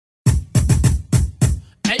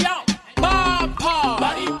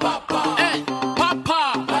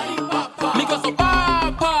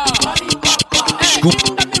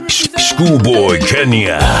Vjskoolboyke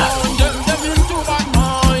Kenya.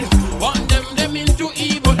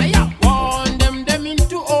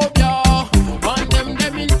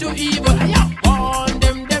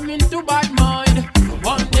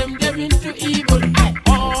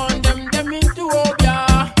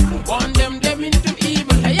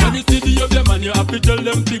 Tell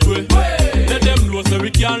them big way. Let them know so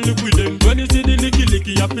we can't live with them. When you see the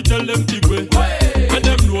licky, you have to tell them big way. Let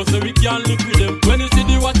them know so we can't live with them. When you see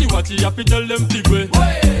the watchy, you have to tell them big way.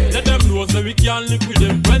 Let them know so we can't live with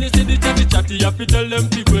them. When you see the chatty, you have to tell them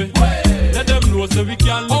big way. Let them know so we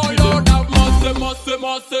can't live with them. Oh Lord have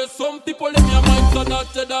mercy. Some people in your mind so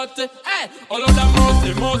dirty. Hey, oh Lord have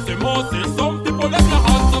mercy. Some people in your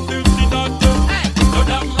heart so filthy dirty. Hey, Lord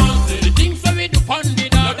have mercy. The things that we do on the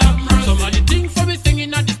Lord have mercy. Some of the things that we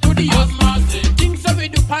singing at the studios, mercy. The things that we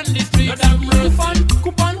do on the streets, Lord have mercy.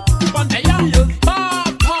 Coupon, hey yeah.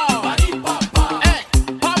 Papa, hey,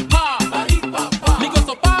 Papa, me go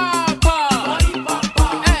so Papa,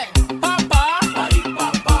 hey, Papa.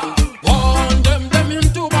 Want them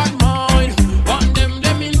into bad mind, want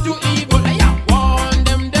them into evil, hey yeah. Want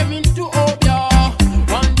them into obia,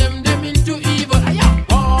 want them into evil, hey yeah.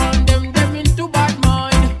 Want them into bad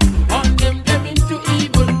mind, want them into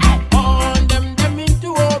evil, hey. Want them into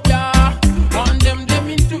obia, want them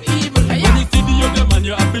into evil, hey yeah. When you see the young man,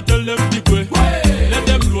 you have to tell them big way. Let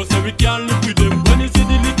them know so we can't live with them. When you see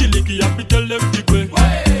the licky, you have to tell them big way.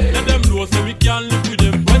 Let them know so we can't live with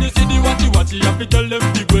them. When you see the watchy, you have to tell them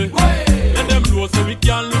big way. Let them know so we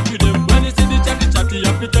can't live with them. When you see the chatty, you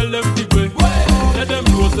have to tell them big way. Let them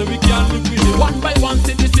know so we can't live with them. One by one,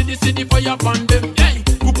 city, fire upon them. Hey,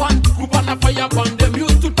 coupon, a fire upon them.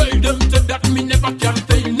 Used to tell them that me never can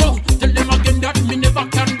fail. No, tell them again that me never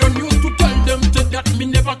can done. Used to tell them that me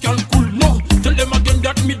never can cool. No, tell them again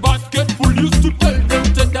that me basket full. Used to tell them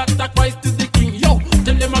that Christ is the king. Yo,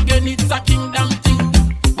 tell them again it's a kingdom thing.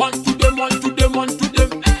 One to them.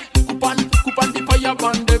 Hey, coupon, the fire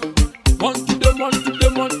burn them. One to them.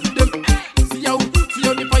 Hey, see how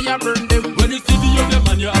the fire burn them. When you see the young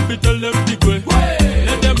man, you have to tell them big way.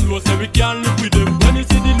 Let them know so we can't live with them. When you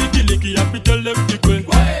see the licky, you have to tell them big way.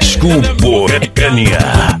 Vjskoolboyke Kenya.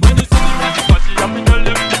 When you see the watchy, you have to tell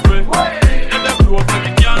them big way. Let them know so we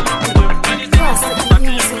can't live with them. When you see the chatty,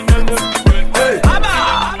 you have to tell them big way.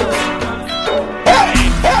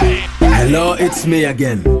 Hello, it's me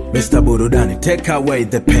again, Mr. Burudani, take away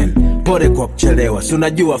the pen. Pole kwa kuchelewa, si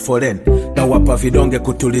unajua foreign. Na wapa vidonge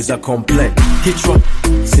kutuliza complain. Kichwa,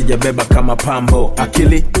 sijabeba kama pambo.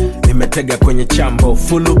 Akili, nimetega kwenye chambo.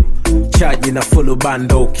 Fulu, chaji na fulu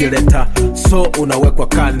bando. Ukileta, so unawekwa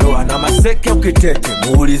kando. Ana maseke ukitete,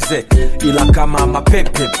 muulize. Ila kama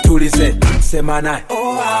mapepe, tulize. Sema nae.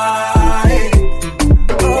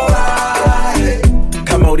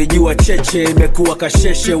 Kama ulijua cheche imekuwa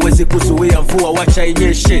kasheshe, wezi kuzuia mvua wacha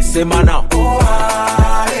inyeshe. Sema nao.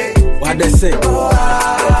 Wadese.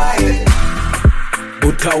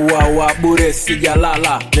 Utauawa bure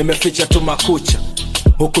sijalala, nimeficha tu makucha.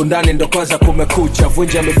 Huku ndani ndo kwanza kumekucha.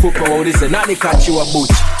 Vunja mifupa waulize nani kachiwa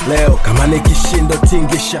bucha. Leo kama ni kishindo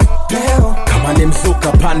tingisha. Leo kama ni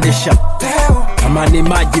mzuka pandisha. Leo kama ni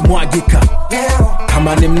maji mwagika. Leo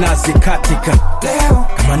kama ni mnazi katika. Leo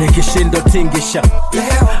kama ni kishindo tingisha.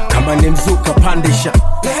 Leo kama ni mzuka pandisha.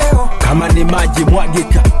 Leo kama ni maji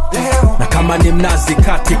mwagika. Leo na kama ni mnazi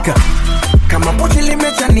katika. Kama pochi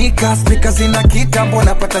limechanika, speaker zina kitambo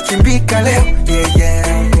napata chimbika leo. Yeah.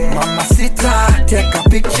 Mama sita, take a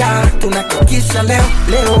picture, tunakikisha leo.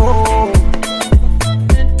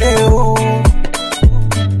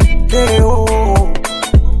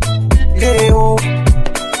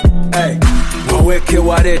 Hey, waweke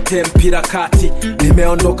warete mpira kati.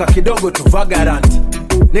 Nimeondoka kidogo tu vagaranti.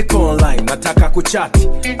 Niko online, nataka kuchati.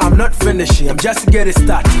 I'm not finishing, I'm just getting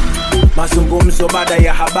started. Mazungumzo baada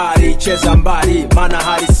ya habari, cheza mbali, maana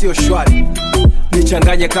hali sio shwari.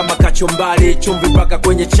 Nichanganye kama kachumbari, chumvi paka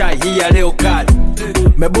kwenye chai, hii ya leo kali.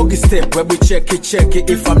 Mebugi step, webu cheki,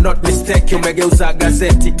 if I'm not mistaken, umegeuza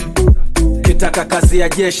gazeti. Kitaka kazi ya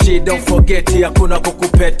jeshi, don't forget, hakuna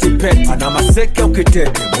kukupeti peti. Ana maseke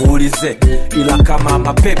ukitete, muulize. Ila kama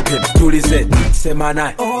mapepe, tulize. Sema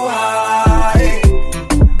nae.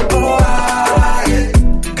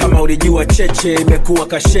 Kama ulijua cheche imekuwa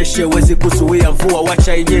kasheshe, wezi kuzuia mvua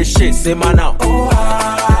wacha inyeshe. Sema nao.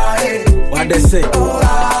 Wadese.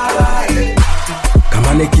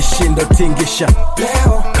 Kama ni kishindo tingisha.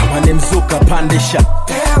 Kama ni mzuka pandisha.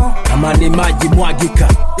 Kama ni maji mwagika.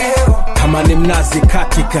 Kama ni mnazi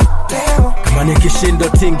katika. Kama ni kishindo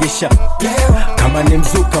tingisha. Kama ni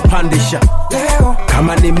mzuka pandisha.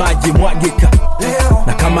 Kama ni maji mwagika.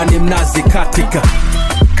 Na kama ni mnazi katika.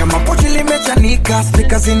 kama pochi limechanika,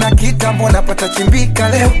 speaker zina kitambo napata chimbika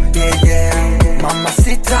leo. Yeah, yeah. Mama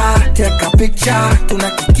sita, take a picture,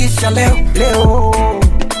 tunakikisha leo. Leo.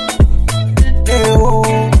 Leo.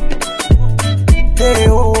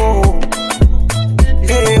 Leo.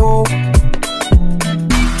 Leo.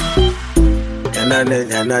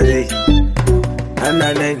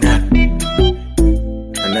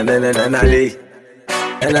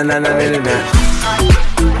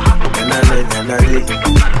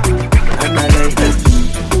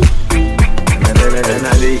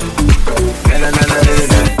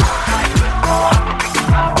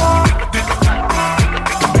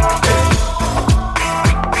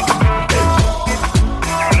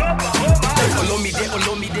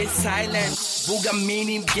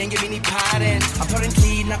 Genge mini parent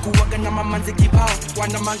apparently nakuwaga na mamanzi kibao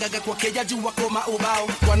wanamangaga kwa keja juu wako maubao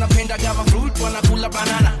wanapenda gava fruit wanakula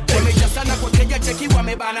banana wameja sana kwa keja cheki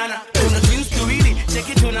wamebanana tuna twins tuwili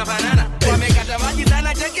cheki tuna banana wamekata maji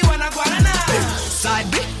sana cheki wanakwanana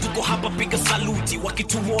side tuko hapa piga saluti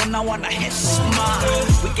wakituona wana heshima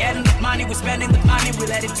we getting that money we spending that money we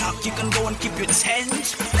let it talk you can go and keep your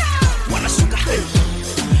change wanashuka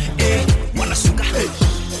wanashuka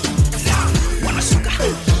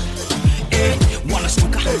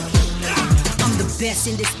I'm the best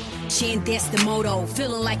in this shit, that's the motto.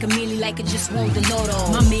 Feeling like a million, like I just won the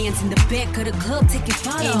lotto. My man's in the back of the club taking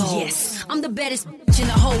photos. And yes, I'm the baddest in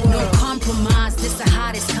the whole world. No compromise, this the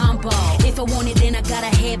hottest combo. If I want it, then I gotta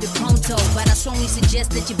have it pronto. But I strongly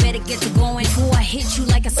suggest that you better get to going before I hit you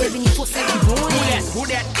like a 74-7 boy. Who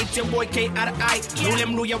that? It's your boy K.R.I.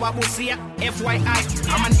 Nulem Nuya Wabusia, FYI.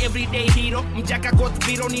 I'm an everyday hero. Mjaka got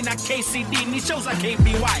Viro Nina KCD. Ni shows a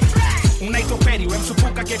KPY. Unaito Perry,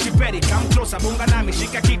 wemsupuka Katy Perry. Come closer, bunga nami,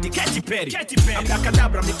 shika kiti, Katy Perry.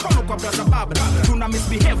 Abrakadabra, mikono kwa braza babra. Tuna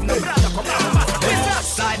misbehave na brother kwa mama.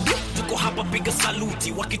 Side, tuko hapa piga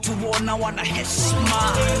saluti. Wakituona wana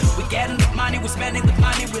heshima. We getting the money, we spending the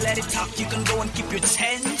money. We let it talk, you can go and keep your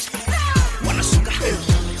change. Wanashuka,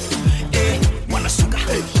 wanashuka,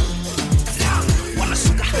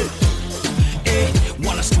 wanashuka,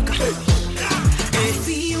 wanashuka. I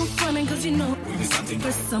see you funny cause you know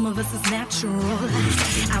for some of us it's natural.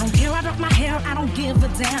 I don't care, I drop my hair, I don't give a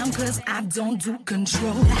damn cause I don't do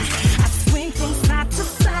control. I swing from side to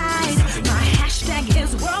side, my hashtag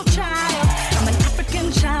is world child. I'm an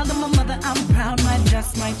African child, I'm a mother, I'm proud, my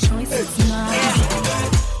dress, my choice, it's mine.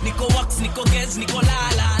 Niko wax, niko gez, niko la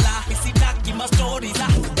la la. Isitaki ma stories la.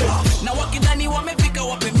 Na wakidhani wamefika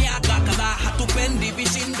wape miaka kadhaa. Hatupendi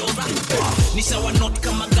vishindoza. Nishawa not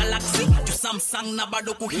kama Galaxy juu Samsung na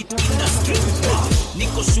bado kuhit industry.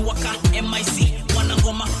 Niko shuaka MIC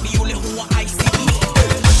wanangoma ni yule huwa ICE.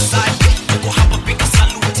 Side, niko hapa piga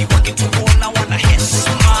saluti wakituona wana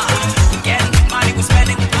heshima. We getting the money, we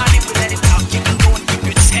spending the money, we let it talk, you can go and keep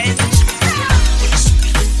your change.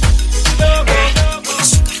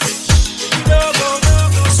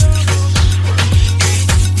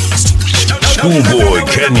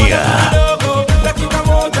 Vjskoolboyke Kenya. Dakika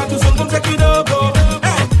moja tuzungumze kidogo.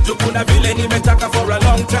 Tukuna vile nimetaka for a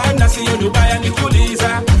long time na siyo Dubai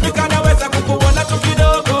nikuuliza. Nikanaweza kukuona tu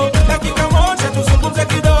kidogo. Dakika moja tuzungumze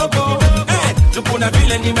kidogo. Tukuna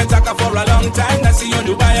vile nimetaka for a long time na siyo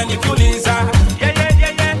Dubai nikuuliza.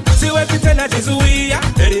 Siwezi tena jizuia.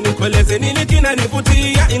 Heri nikueleze nini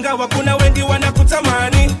kinanivutia. Ingawa kuna wengi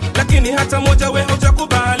wanakutamani, lakini hata moja wewe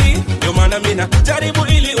hujakubali. Ndio maana mimi jaribu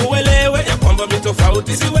ili uelewe ya kwamba mimi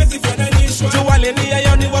tofauti siwezi fananishwa. Tuwale nia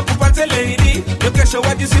yao ni wakupate lady. Ndio kesho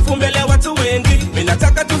wajisifu mbele ya watu wengi. Mimi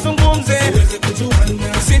nataka tuzungumze. Uweze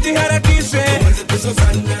kujuana. Usijiharakishe. Uweze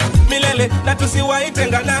kuzozana. Milele na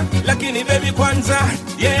tusiwaitengana. Lakini baby kwanza.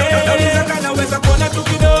 Naweza kuona tu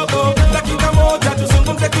kidogo. Dakika moja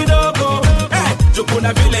tuzungumze kidogo.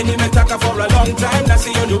 Tukuna vile nimetaka for a long time na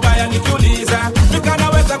siyo Dubai nikuuliza.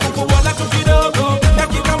 Nikanaweza kukuona tu kidogo.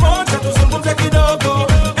 Dakika moja tuzungumze kidogo.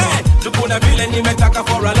 Tukuna vile nimetaka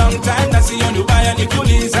for a long time na siyo Dubai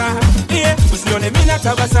nikuuliza. Usinione mimi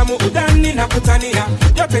natabasamu udani na kutania.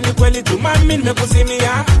 Yote ni kweli tu mami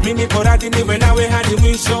nimekusimia. Mimi niko radhi niwe nawe hadi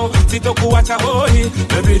mwisho. Sitokuacha hoi.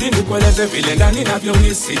 Baby nikueleze vile ndani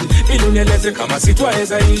navyohisi. Ili unieleze kama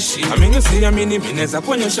sitaweza ishi. Amini usiamini mimi naweza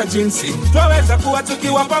kuonyesha jinsi twaweza kuwa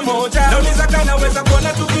tukiwa pamoja. Nauliza kana weza kuona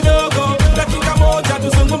tu kidogo. Dakika moja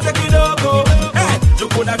tuzungumze kidogo.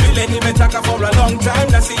 Tukuna vile nimetaka for a long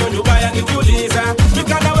time na siyo Dubai nikuuliza.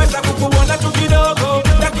 Nikanaweza kukuona tu kidogo.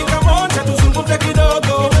 Dakika moja tuzungumze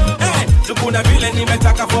kidogo. Tukuna vile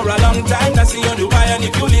nimetaka for a long time na siyo Dubai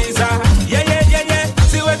nikuuliza.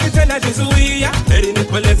 Siwezi tena jizuia. Heri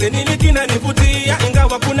nikueleze nini kinanivutia.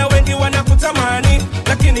 Ingawa kuna wengi wanakutamani,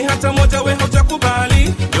 lakini hata moja wewe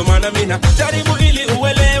hujakubali. Ndio maana mimi jaribu ili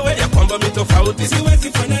uelewe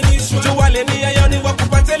siwezi fananishwa. Juwale ni ayoni wa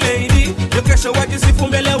kupate lady, yo kesho wajisifu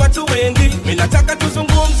mbele watu wengi. Minataka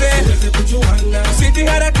tuzungumze, tuweze kujuana,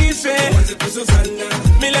 usijiharakishe, tuweze kuzozana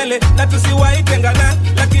milele na tusiwahi tengana.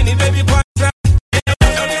 Lakini baby kwanza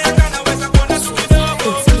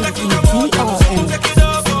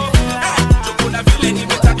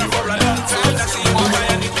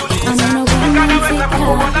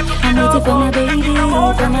I'm waiting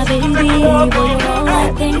for my baby, boy, you're all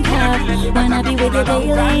I think of. Wanna be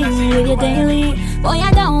with you daily, boy,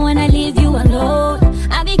 I don't wanna leave you alone.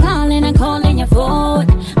 I be calling and calling your phone.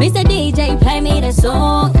 Mr. DJ, play me the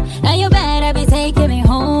song. Now you better be taking me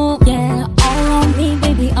home. Yeah, all on me,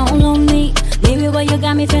 baby, all on me. Baby, boy, you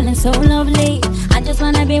got me feeling so lovely. I just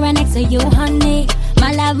wanna be right next to you, honey.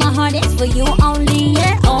 My love, my heart is for you only.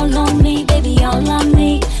 Yeah, all on me, baby, all on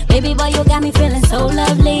me. Baby boy, you got me feeling so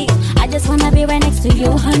lovely. I just wanna be right next to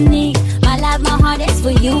you, honey. My love, my heart is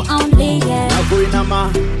for you only, yeah.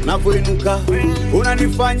 Unavoinama, unavoinuka,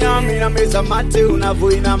 unanifanya mina meza mate.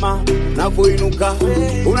 Unavoinama, unavoinuka,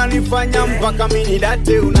 unanifanya mpaka mini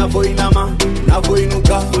date. Unavoinama,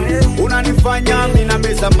 unavoinuka, unanifanya mina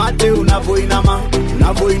meza mate. Unavoinama,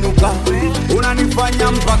 unavoinuka,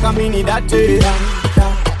 unanifanya mpaka mini date.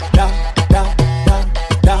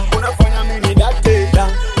 Unafanya mini date.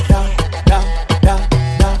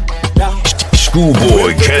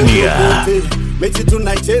 Vjskoolboyke Kenya. Mechi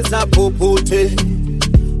tunaicheza popote,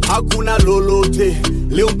 hakuna lolote.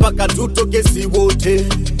 Leo mpaka tutoke si wote.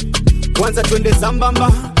 Kwanza twende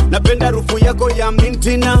sambamba, napenda harufu yako ya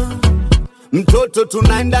mintina. Mtoto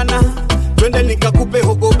tunaendana, twende nikakupe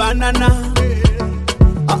hogo banana.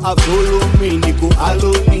 Follow me, niko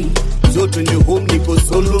aloni. Jo twende home, niko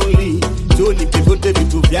sololi. Jo nipivote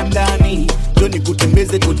vitu vya ndani, jo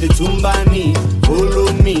nikutembeze kote chumbani. Follow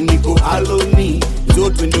me, niko aloni. Jo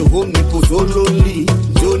twende home, niko sololi.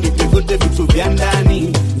 Jo nipivote vitu vya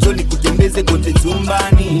ndani, jo nikutembeze kote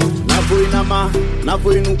chumbani. Navoinama,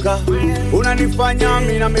 navoinuka, unanifanya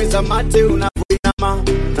mina meza mate. Unavoinama,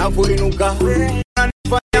 navoinuka,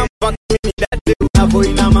 unanifanya mpaka mini date.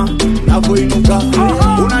 Unavoinama, navoinuka,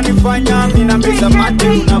 unanifanya mina meza mate.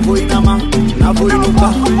 Unavoinama,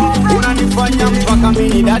 navoinuka, unanifanya mpaka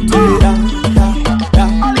mini date.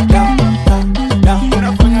 Unafanya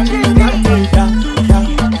mini date.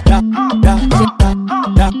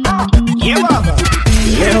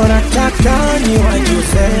 Leo nataka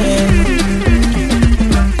niwajuze,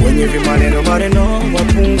 wenye vimaneno maneno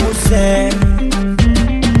wapunguze.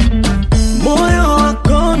 Moyo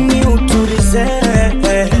wako ni utulize,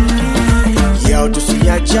 yao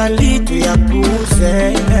tusiyajali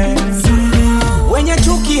tuyapuze. Wenye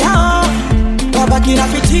chuki hao wabaki na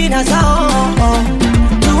fitina zao,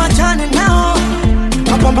 tuwachane nao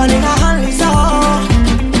wapambane na hali zao.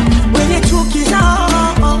 Wenye chuki zao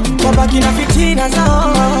wabaki na fitina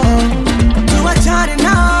zao, tuwachane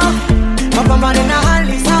nao wapambane na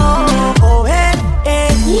hali zao. Oh, hey,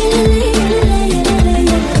 hey.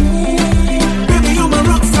 Baby, you're my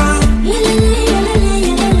rock star.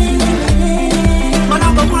 My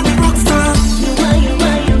number one rock star. You are.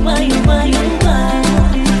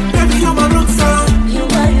 Baby, you're my rock star. You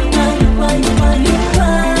are.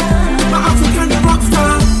 My African rock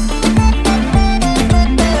star.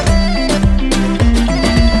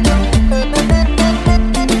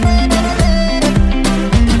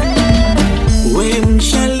 We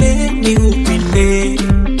mshale ni upinde,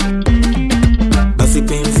 basi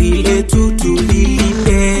penzi letu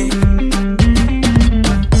tulilinde.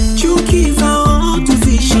 Chuki zao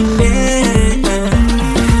tuzishinde,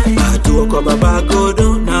 hatua kwa baba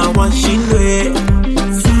godo na washindwe.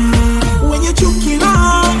 Wenye chuki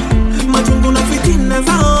lao, majungu na fitina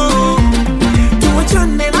zao,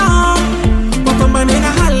 tuwachane nao wapambane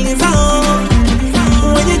na hali zao.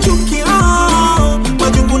 Wenye chuki lao,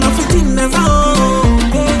 majungu na fitina zao,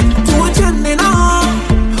 tuwachane nao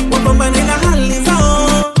wapambane na hali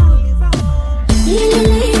zao.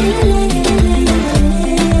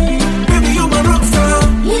 Baby, you're my rock star.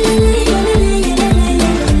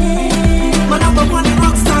 My number one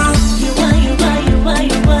rock star. You are.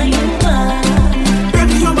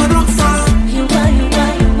 Baby, you're my rock star. You are.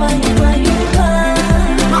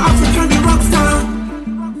 My African rock star.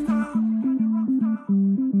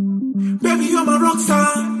 Baby, you're my rock star.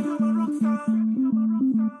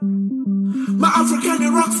 My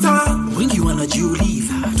African rock star. Wengi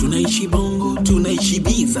wanajiuliza, tunaishi bongo, tunaishi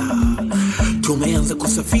biza. Tumeanza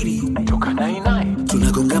kusafiri, toka nainai,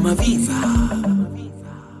 tunagonga maviza.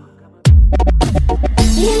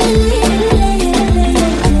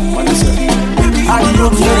 I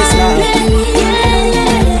look for this love.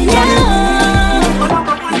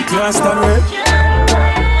 You can't stand it.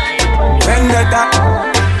 When that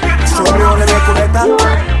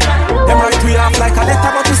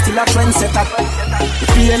a trendsetter. The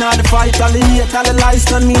pain of the fight, all the hate, all the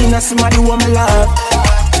lies on me, and somebody who me love.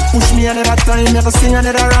 Push me another time, never sing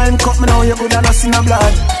another rhyme. Cut me now, you good and I see no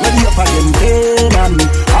blood. Ready up again, pain on me,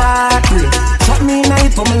 heartbreak. Shot me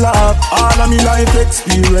night for me love. All of me life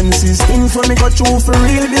experiences, things when me go through for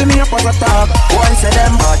real, build me up as a top. Why say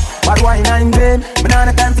them bad why I'm vain? But now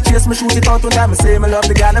the time to chase me, shoot it out one time. I say me love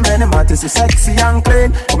the girl, the man, the matter, so sexy and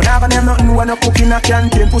clean. But me never name nothing when I cook in a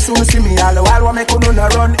canteen. Push on see me all the while, what make you no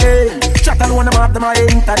run in. Chat all one of them my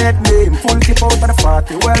internet name. Full tip out of the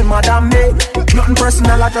 40, well madam me. Nothing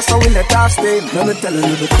personal, I just so we let us stay. Now me telling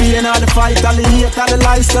you the pain, all the fight, all the hate, all the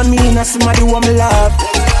lies on me, and somebody who me love.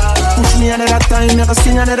 Push me another time, never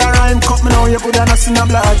sing another rhyme. Cut me now, you good and I see no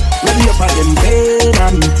blood. Ready up again, pain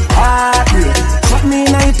and heartbreak. Shot me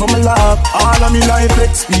night for my love. All of me life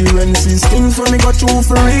experiences, things when me go through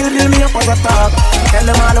for real, build me up as a top. Tell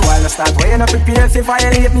them all the while I start weighing up prepare. If I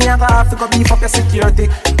violate me, I have to go beef up your security.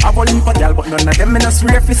 I've only for y'all, but none of them in a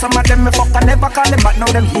swear. Some of them me fuck, I never call them, but now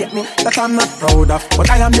them hate me. That I'm not proud of. But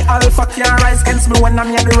I am the alpha, can't rise against me when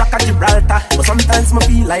I'm near the rock of Gibraltar. But sometimes me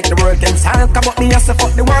feel like the world can salka. But me as a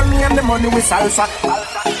fuck the world, me and the money with salsa.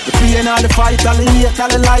 The pain, all the fight, all the hate, all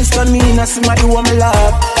the lies on me, and somebody who me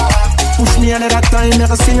love. Push me another time,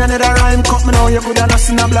 never sing another rhyme. Cut me now, you good and I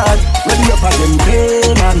see no blood. Ready up again,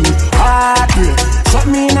 pain and heartbreak. Shot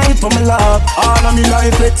me night for my love. All of me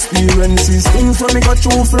life experiences, things when me go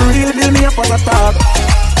through for real, build me up as a top.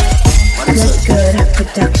 Look good at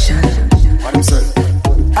production. What him say?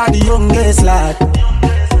 I'm the youngest lad,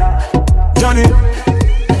 Johnny.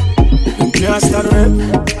 You can't start with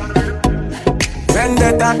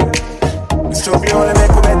Vendetta. It's true, you only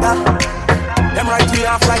make you better. Them write me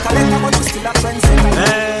off like a letter, but you still a trendsetter.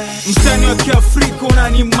 Mtani wa Kiafrika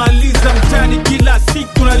unanimaliza mtani kila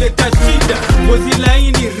siku naleta shida. Ngozi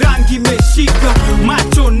laini rangi meshika,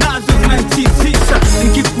 macho nazo zinanchizisha.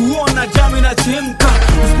 Nikikuona jamu inachemka,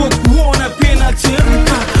 usipokuona pia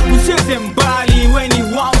inachemka. Usicheze mbali, weni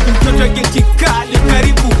wangu mtoto geti kali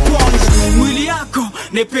karibu kwangu. Mwili yako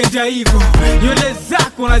naipenda hivyo, nywele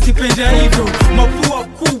zako nazipenda hivyo, mapua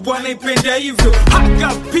kubwa naipenda hivyo,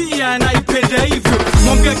 haka pia naipenda hivyo.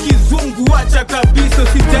 Mwambia kizungu acha kabisa,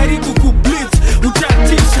 usijaribu kublitz,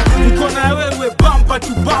 utatisha. Niko na wewe bumper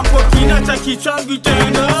to bumper, kinacha kichangu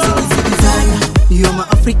tena. Ziggy zaga, you're my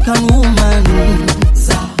African woman.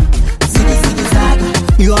 Ziggy zaga,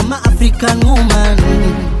 you are my African woman.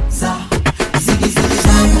 Ziggy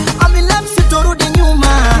zaga, I'm in love sitorudi nyuma.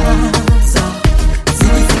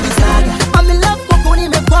 Ziggy zaga, I'm in love kwako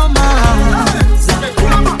nimekwama.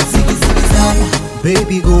 Ziggy zaga,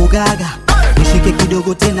 baby go gaga, nishike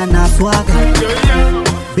kidogo tena na swaga.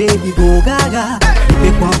 Baby go gaga,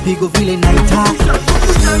 nipe kwa mpigo vile naitaka.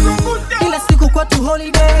 Kila siku kwa tu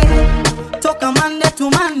holiday, toka Monday to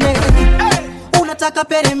Monday. Unataka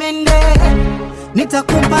peremende,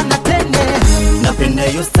 nitakupa na tende. Napenda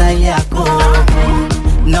hiyo style yako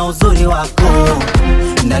na uzuri wako,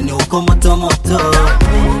 ndani uko moto moto,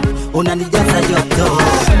 unanijaza joto.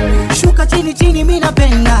 Shuka chini chini mimi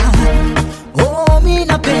napenda, oh mimi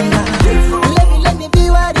napenda. Let me be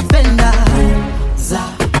your defender.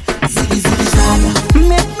 Ziggy zaga,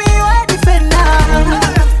 make me your defender.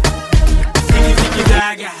 Ziggy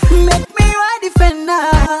zaga, make me your defender.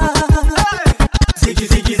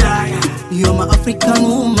 Ziggy zaga, you're my African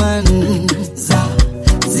woman.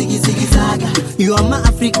 Ziggy zaga, you are my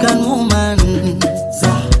African woman.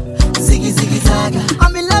 Ziggy zaga,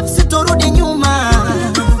 I'm in love sitorudi nyuma.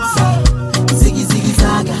 Ziggy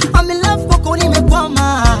zaga, I'm in love kwako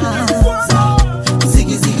nimekwama.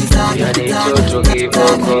 Ziggy zaga, yani toto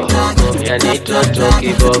kiboko, yani toto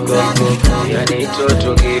kiboko, yani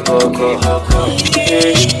toto kiboko.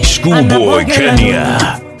 Vjskoolboyke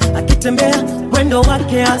Kenya. Akitembea mwendo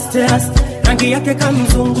wake aste aste, rangi yake kama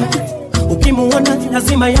mzungu, ukimuona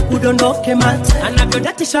lazima ya kudondoke mate.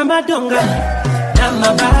 Anavyodatisha madonga na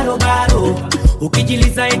mabarobaro,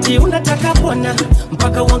 ukijiliza eti unataka pona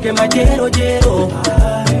mpaka uonge majero jero.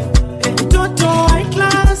 Toto high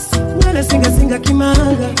class, nywele singa singa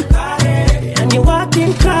kimanga, yani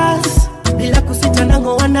working class, bila kusita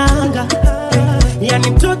nango wananga.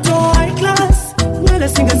 Yani mtoto high class, nywele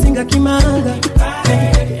singa singa kimanga,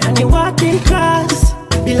 yani working class,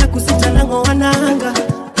 bila kusita nango wananga.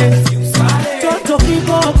 Toto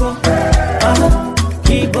kiboko,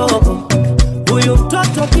 kiboko, huyu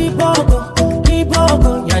mtoto kiboko,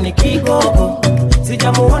 kiboko, yani kiboko.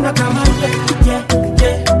 Sijamuona kama ye,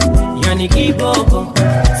 yani kiboko.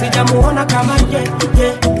 Sijamuona kama ye,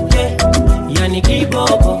 yani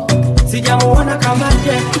kiboko. Sijamuona kama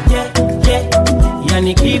ye,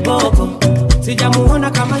 yani kiboko. Sijamuona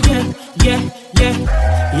kama ye,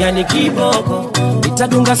 yani kiboko.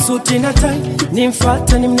 Nitadunga suti na tai,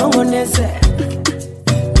 nimfuate nimnongoneze,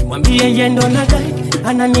 mwambie yendo na dai,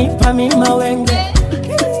 ananipa mima wenge.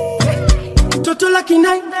 Toto la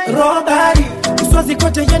kinai, robari, uswazi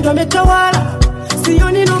kote yendo ametawala.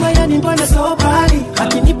 Sioni noma yani mbona sobari,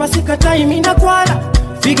 akinipa sikatai mina kwala.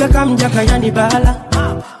 Figa kamjaka yani bala,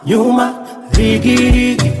 nyuma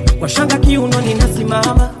rigirigi, kwa shanga kiunoni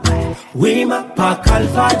nasimama, wima paka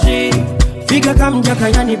alfajiri. Figa kamjaka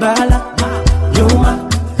yani bala, nyuma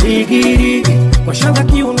rigirigi, kwa shanga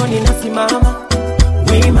kiunoni nasimama,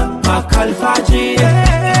 wima paka alfajiri.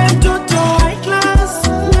 Mtoto high class,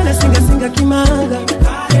 nana singa kimanga,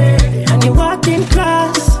 yani working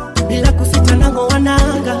class, bila kusita nango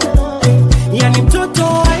wananga. Yani mtoto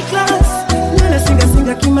high class, nana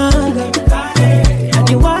singa kimanga,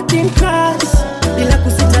 yani working class, bila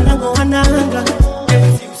kusita nango wananga.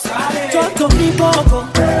 Toto kiboko,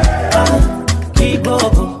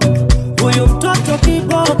 kiboko, huyu mtoto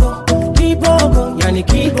kiboko, kiboko, yani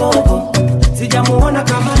kiboko. Sijamuona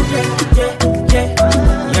kama ye,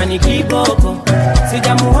 yani kiboko.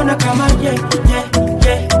 Sijamuona kama ye,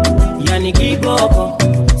 yani kiboko.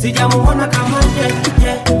 Sijamuona kama ye,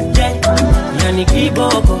 yani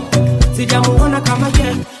kiboko. Sijamuona kama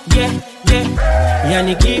ye,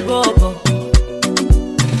 yani kiboko.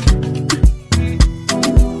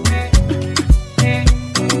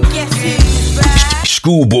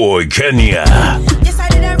 Vjskoolboyke Kenya. Yes, I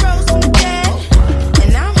did that rose from the dead,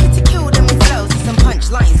 and now I'm here to kill them with flows and some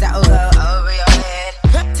punchlines that'll go over your head.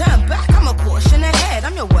 Turn back, I'm a caution ahead.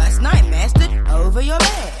 I'm your worst nightmare, stood over your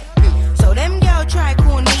bed. So them girl try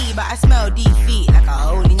call me, but I smell defeat like a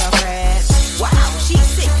hole in your bread. Wow, she's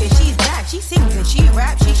sick and she's bad. She sings and she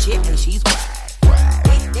raps, she shit and she's whack.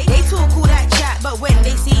 They talk all that chat, but when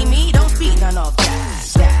they see me, don't speak none of that.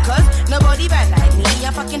 Cause nobody bad like me.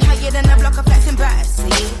 I'm fucking higher than a block of flats and brass.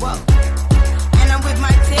 See, whoa. And I'm with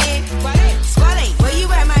my team. Squally, where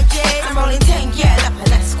you at, my J? I'm rolling 10, yeah, up in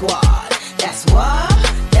that squad. That's what,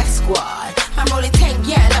 that's squad. I'm rolling 10,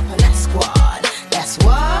 yeah, up in that squad. That's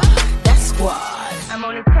what, that's squad. I'm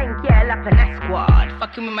rolling 10, yeah, up in that squad.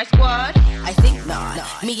 Fucking with my squad? I think not.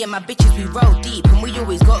 Me and my bitches, we roll deep, and we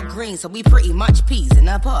always got green, so we pretty much peas in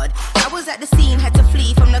a pod. I was at the scene, had to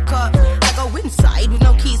flee from the cops. I go inside with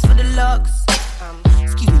no keys for the locks.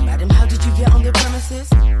 Excuse me, madam, how did you get on the premises?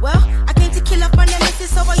 Well, I came to kill off my nemesis,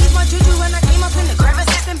 so I used my juju when I came up in the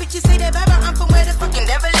crevices. And bitches say they're bad, but I'm from where the fucking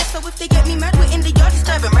devil is. So if they get me mad, we're in the yard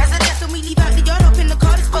disturbing residents. When we leave out the yard, up in the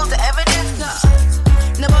car, dispose the evidence. Cause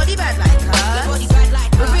nobody bad like us. Nobody bad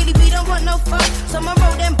like us. But really, we don't want no fun. Someone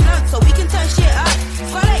roll them blunt so we can turn shit up.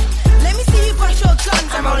 But hey, let me see you brush your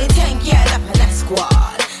guns. I'm rolling 10, yeah, up in that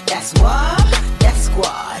squad. That's what, that's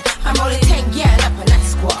squad. I'm rolling 10, yeah, up in that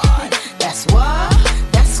squad. That's what,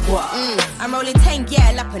 that's squad. I'm rolling 10,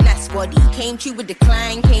 yeah, up in that squad. Came true with the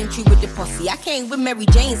clang, came true with the posse. I came with Mary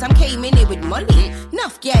Jane's, I came in it with Molly.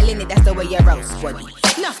 Enough girl in it, that's the way you roll, squaddy.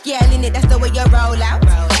 Enough girl in it, that's the way you roll out.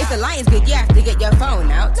 If the line's good, you have to get your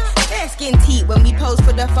phone out. They're skin teeth when we pose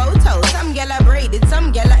for the photos. Some girl are braided,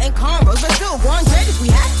 some girl are in cornrows, but still go on dread if we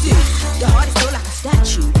have to. The heart is still like a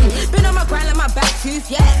statue. Been on my grind like my back tooth,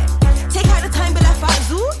 yeah. Take out the time, but I fight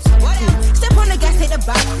zoot. Step on the gas, hit the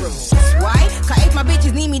back room. Why? Cause if my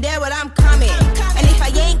bitches need me there, well, I'm coming. And if I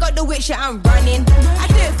ain't got the wit shit, I'm running. I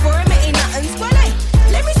do it for him, it ain't nothing. But like,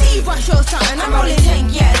 let me see you brush your something. I'm rolling 10,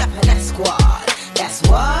 yeah, up in that squad. That's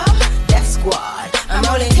what, that's squad. I'm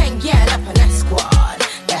rolling 10, yeah, up in that squad.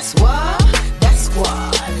 That's what, that's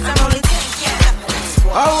squad. I'm rolling 10, yeah, up in that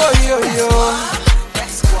squad. Oh, yo, yo.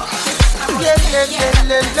 That's squad.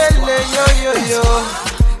 Yo.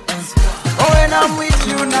 Oh, when I'm with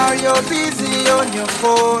you now, you're busy on your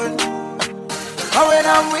phone. Oh, when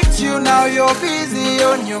I'm with you now, you're busy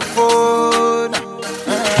on your phone.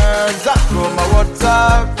 Zako my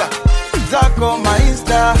WhatsApp, zako my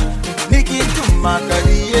Insta, nikituma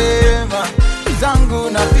kadiema, zangu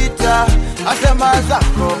napita, asema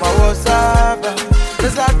zako my WhatsApp,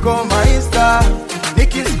 zako my Insta,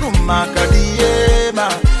 nikisukuma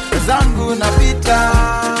kadiema, zangu napita.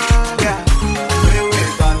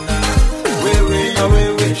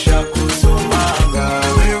 Wewe shakusomanga,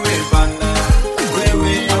 wewe bana,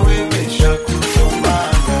 wewe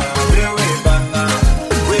shakusomanga, wewe bana,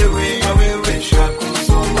 wewe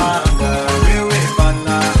shakusomanga, wewe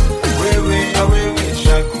bana, wewe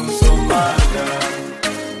shakusomanga.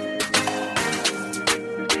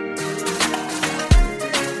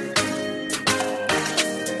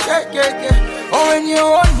 Yeah. Oh, when you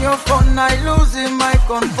on your phone, I losing my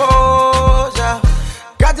composure.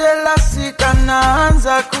 Kadela sika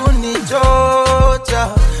naanza kunichocha.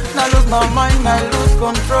 Na lose my mind, I lose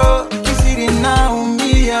control. Kisiri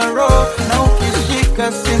naumia roho, na ukishika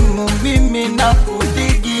ukishika simu mimi na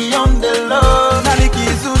kudigi on the low. Na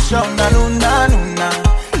nikizusha unanuna nuna,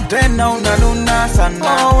 tena unanuna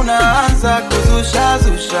sana. Unaanza kuzusha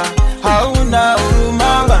zusha, hauna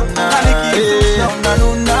huruma bana. Na nikizusha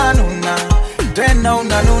unanuna nuna, tena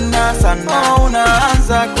unanuna sana.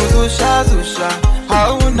 Unaanza kuzusha zusha,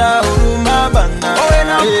 hauna huruma bana. When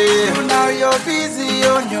I'm with you now you're busy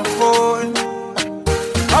on your phone.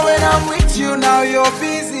 When I'm with you now you're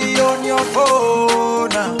busy on your phone.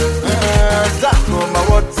 Zako ma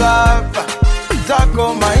WhatsApp,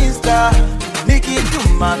 zako ma Insta,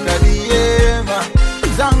 nikituma kadiema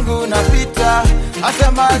zangu napita.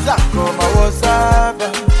 Asema zako ma WhatsApp,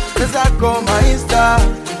 zako ma Insta,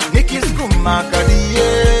 nikisukuma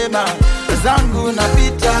kadiema zangu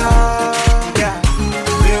napita.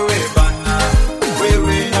 Wewe bana,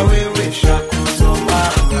 wewe na wewe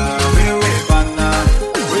shakusomanga. Wewe bana,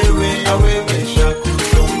 wewe na wewe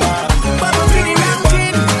shakusomanga.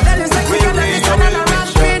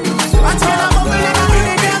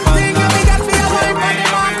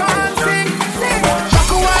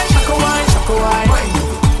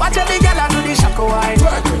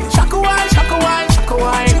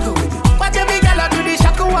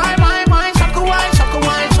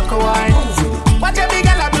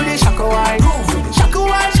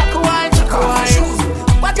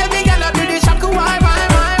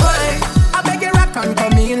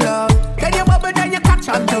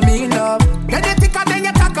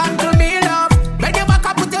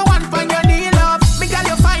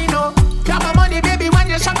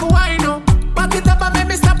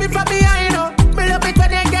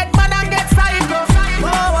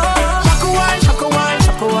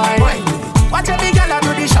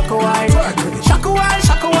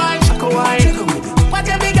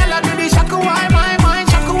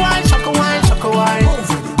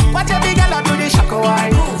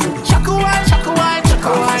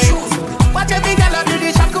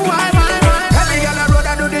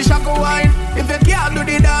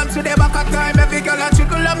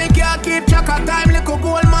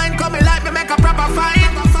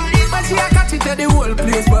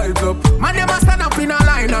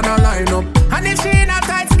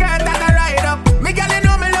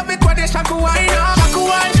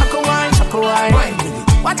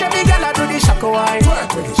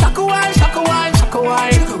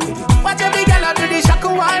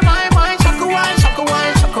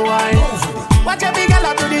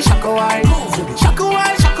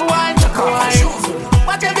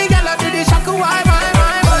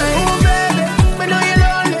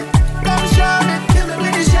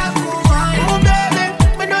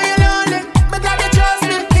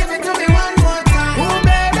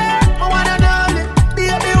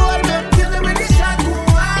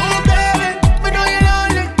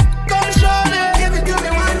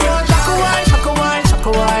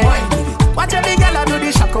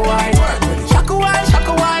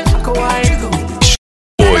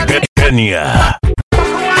 Kenya.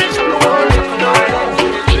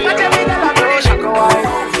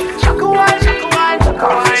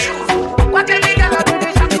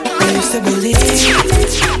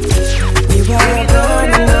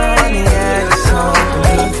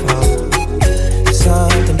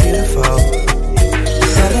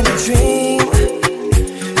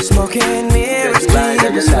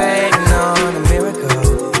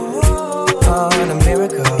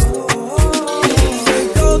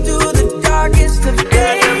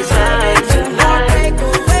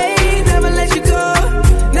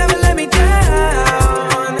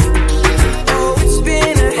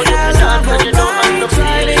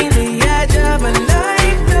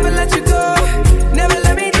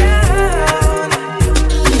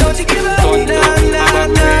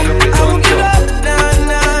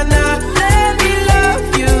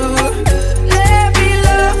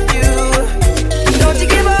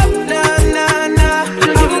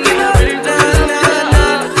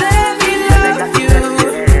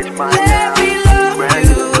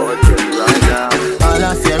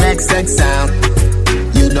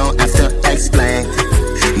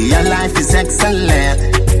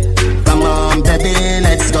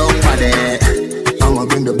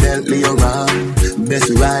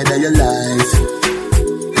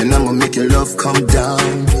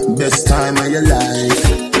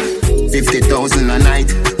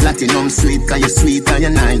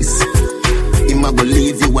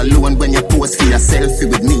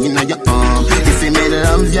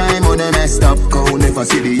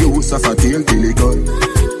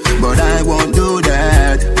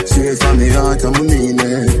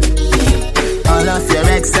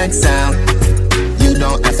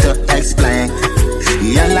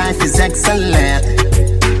 Excellent.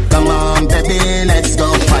 Come on, baby, let's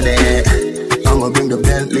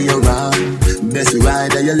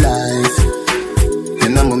ride of your life.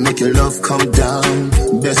 And I'ma make your love come down.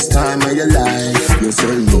 Best time of your life. Your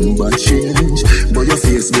cell number change, but your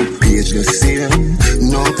Facebook page the same.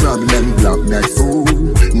 No problem, block that fool.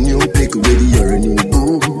 New pic with your new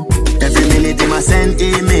boo. Every minute him a send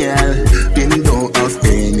email. Him don't have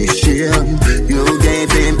any shame. You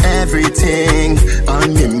gave him everything,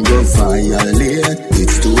 and him go violate.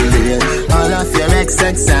 It's too late. All of your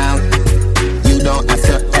exes out. You don't have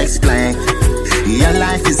to explain. Your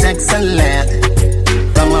life is excellent.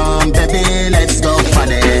 Come on, baby, let's go for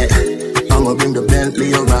it. I'ma bring the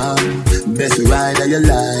Bentley around. Best ride of your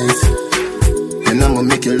life. And I'ma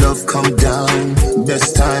make your love come down.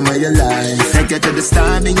 Best time of your life. Take you to the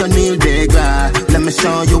star, be your Neil Degra. Let me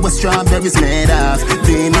show you what strawberries made of.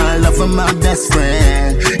 Be my lover, my best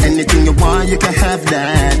friend. Anything you want, you can have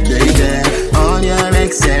that, baby. All your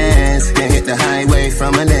exes can hit the highway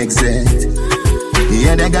from an exit.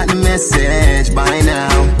 Yeah, they got the message by now.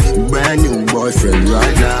 Brand new boyfriend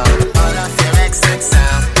right now. All of your exes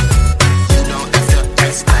out. You don't have to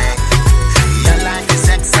explain. Your life is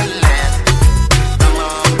excellent. Come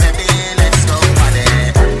on, baby, let's go for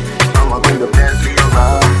it. I'ma bring the Bentley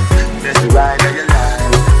around. Best ride of your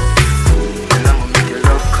life. And I'ma make your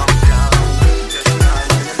love come down.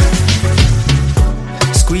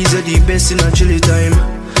 Squeeze the best in a chilly time.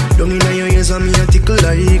 Down inna your ears and me a tickle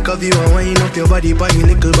like. Have you a wind up your body by your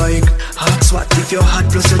nickel bike. Ask what if you're hot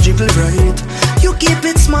plus a jiggle right. You keep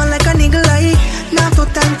it small like a niggle eye. Now no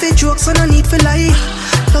time for jokes so no need for lie.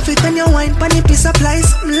 Love it when you wine pan the piece of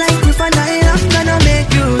lies. Like with an eye I'm gonna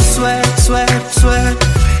make you sweat, sweat, sweat.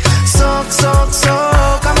 Soak, soak,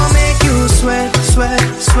 soak. I'ma make you sweat, sweat,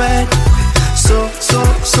 sweat. Soak,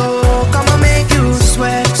 soak, soak. I'ma make you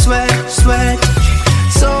sweat, sweat, sweat.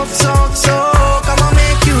 Soak, soak, soak. I'ma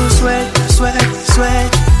make you sweat, sweat,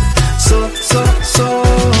 sweat. So, so, so.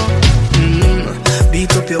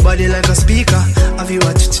 Beat up your body like a speaker. Have you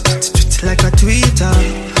a like a tweeter?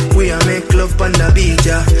 We a make love on the beat,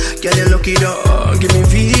 yeah. Girl, you lucky dog, give me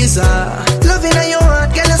visa. Loving in your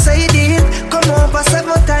heart, girl, you say deep. Come over 7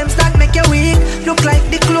 times, that make you weak. Look like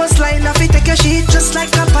the clothesline, if you take your sheet. Just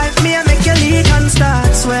like a pipe, me I make you leak and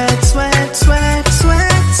start sweat, sweat, sweat,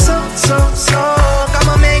 sweat. So, so, so. Come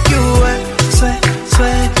on, make you wet, sweat,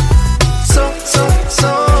 sweat. So, so,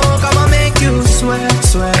 so. Come on, make you sweat,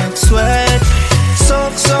 sweat, sweat. So,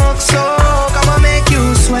 so, so. Come on, make you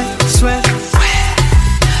sweat, sweat.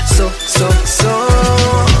 So, so, so.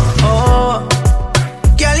 Oh,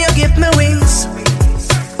 girl, you give me wings,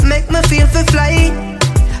 make me feel for fly.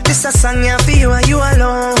 This a song you for you and you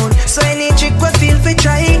alone. So any chick will feel for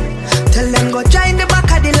try. Tell them go join the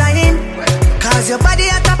back of the line. Cause your body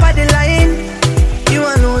at top of the line. You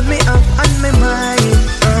alone me up on my mind.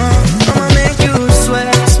 I'ma make you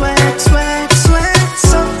sweat, sweat, sweat, sweat.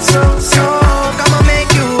 So, so, so. I'ma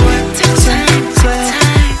make you wet, sweat, sweat.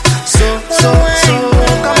 So, so, so.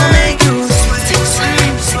 I'ma make you sweat,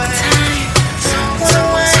 sweat, sweat. So, so,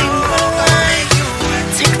 so. I'ma make you wet.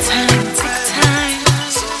 Tick time, tick time.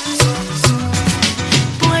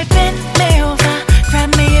 Boy, bend me over, grab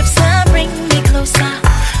me if some, bring me closer.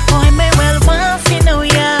 Boy, may well want to know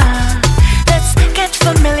ya. Let's get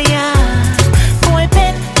familiar. Boy,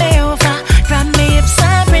 bend me over, grab me if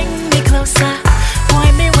some, bring me closer.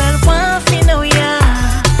 Boy, may well want to know ya.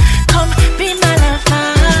 Come be my lover.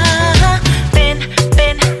 Bend,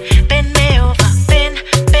 bend, bend me over. Bend,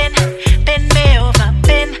 bend, bend me over.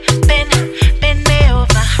 Bend, bend, bend me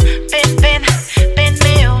over. Bend, bend, bend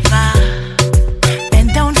me over. Bend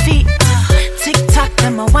down feet, tick tock,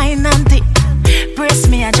 them a wine and dip. Brace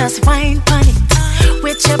me, I just wine pon it.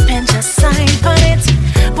 With your pen, just sign pon it.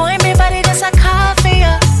 Boy, me body just a coffee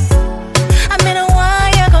up. I mean,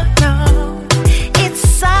 why you go no?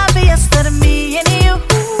 It's obvious that me and you.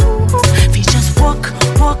 We just walk,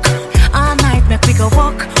 walk all night, make we go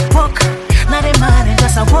walk, walk. Not a man,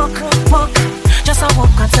 just a walk, walk. Just a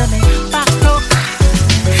walk until me back broke.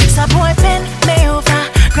 So boy, bend me over,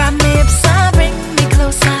 grab me hips and bring me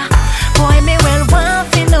closer. Boy, me well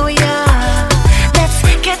want to know ya. Let's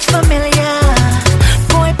get familiar.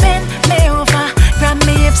 Boy, bend me over, grab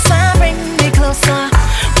me hips and bring me closer.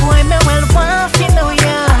 Boy, me well want to know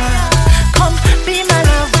ya. Come be my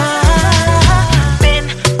lover. Bend,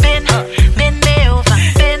 bend, bend me over.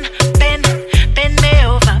 Bend, bend, bend me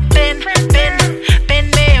over. Bend, bend, bend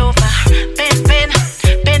me over. Bend, bend,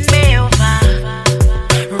 bend me over.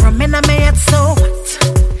 Rum in my head so hot.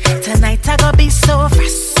 Tonight I go be so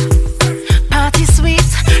fresh. Party sweet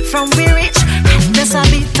from we rich. This a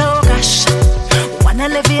beat, oh gosh. Wanna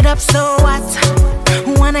live it up so what?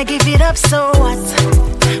 Wanna give it up so what?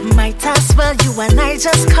 Might as well you and I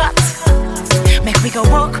just cut. Make we go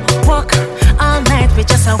walk, walk all all night we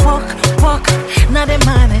just a walk, walk. Now the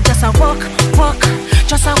morning just a walk, walk.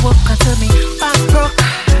 Just a walk until me back broke.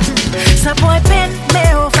 So boy bend me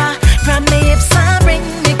over, from me hips and bring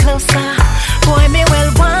me closer. Boy me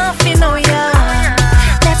well want to know ya.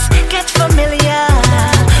 Let's get familiar.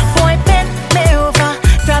 Boy bend me over,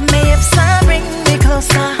 from me hips and bring me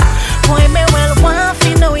closer. Boy me well want to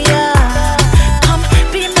know ya. Come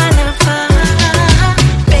be my lover.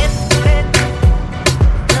 Bend, bend,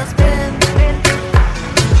 just bend, bend,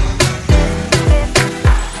 bend.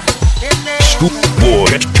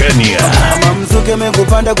 Schoolboy Kenya. Mama mzuke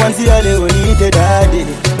mekupanda kwanzia leo niite daddy.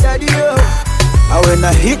 Daddy yo. And when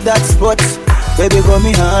I hit that spot, baby call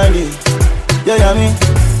me honey. You hear me?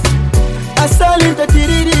 Asali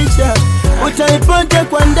nitatiridisha, utaipata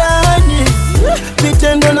kwa ndani.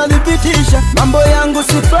 Vitendo na dhibitisha, mambo yangu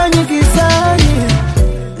sifanyi gizani.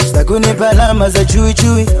 Sitakunipa alama za chui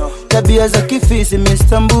chui, tabia za kifisi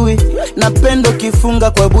mistambui. Napendo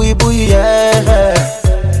kifunga kwa buibui, yeah.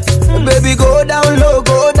 Baby go down low,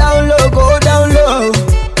 go down low, go down low.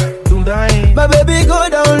 My baby go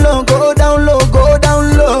down low, go down low, go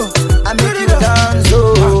down low. I make you dance,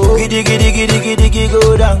 oh. Giddy giddy giddy giddy giddy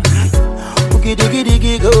go down. Giddy giddy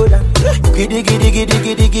giddy go down. Giddy giddy giddy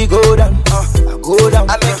giddy giddy go down. Go down.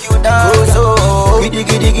 I make you dance, oh. Giddy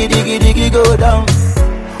giddy giddy giddy giddy go down.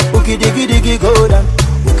 Giddy giddy giddy go down.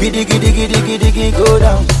 Giddy giddy giddy giddy giddy go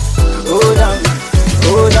down. Go down,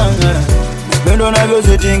 go down. Bendo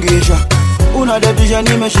navyozitingisha, unadatisha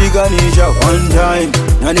nimeshikanisha. One time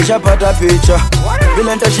na nishapata picha,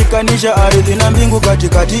 vile nitashikanisha ardhi na mbingu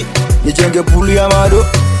katikati, nijenge pulu ya mado.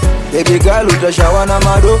 Baby girl utashawa na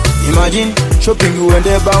mado. Imagine shopping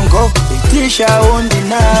uende Bangkok, itisha on the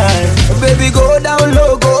night. Baby go down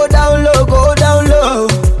low, go down low, go down low.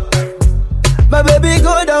 My baby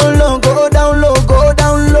go down low, go down low, go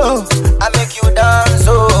down low. I make you dance,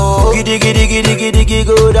 oh. Giddy giddy giddy giddy giddy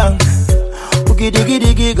go down. Giddy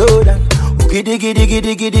giddy giddy go down. Giddy giddy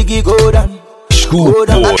giddy giddy giddy go down.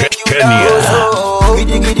 Schoolboy Kenya.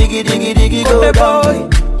 Giddy giddy giddy giddy giddy go down.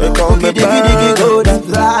 Giddy giddy giddy go down.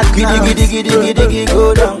 Giddy giddy giddy giddy giddy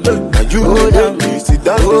go down. Go down. Sit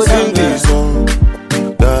down and sing this song.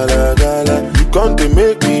 Gala gala, you come to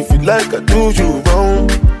make me feel like I do you wrong.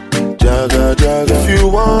 Jaga jaga, if you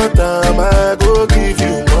want time, I go give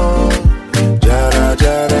you more. Jara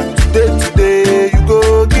jara, today you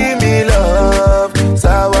go give me love.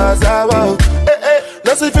 Sawa sawa,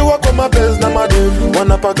 that's if you walk on my pants, na madu.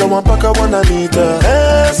 Wanna paka, wanna nita.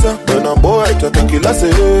 Esa, when a boy tata kila se.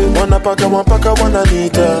 Wanna paka, wanna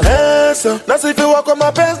nita. Esa, that's if you walk on my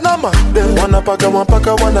pants, na madu. Wanna paka,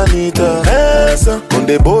 wanna nita. Esa, when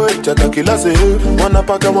the boy tata kila se. Wanna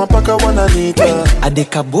paka, wanna nita.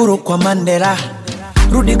 Adekaburu kwa Mandela,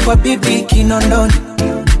 rudi kwa bibi Kinondoni.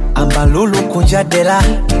 Ambalulu kunjadela,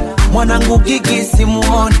 mwanangu Gigi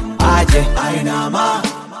simuoni. Aje ainama,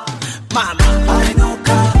 mama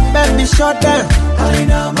ainuka, baby shut down.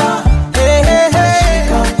 Ainama, hey hey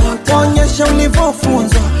hey, onyesha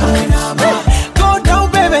ulivyofunzwa. Ainama, go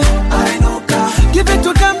down baby. Ainuka, give it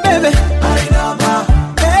to them baby. Ainama,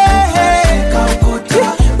 hey hey,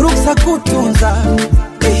 kaukuta, ruksa kutunza.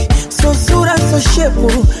 So sura so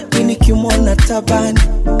shepu, nini kimona tabani.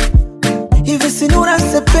 Hivi sinura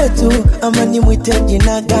sepetu, ama ni mwite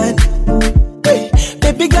jina gani.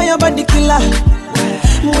 Baby gaya badi kila,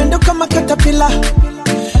 mwendo kama katapila.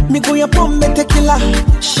 Miguu ya pombe tequila.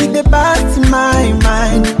 She the best in my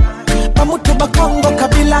mind. Pamutu bakongo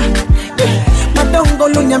kabila. Madongo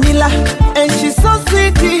lunyamila. And she's so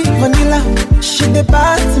sweet, vanilla. She the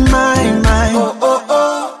best in my mind. Oh oh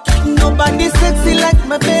oh, nobody sexy like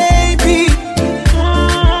my baby.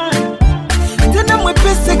 Tena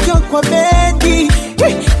mwepese kyo kwa bedi.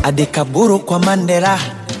 Adekaburu kwa Mandela,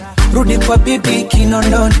 rudi kwa bibi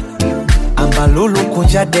Kinondoni. Ambalulu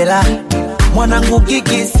kunjadela, mwanangu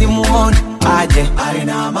Gigi simuoni. Aje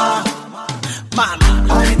ainama,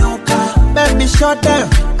 mama ainuka, baby shut down.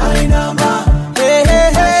 Ainama, hey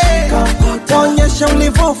hey hey, onyesha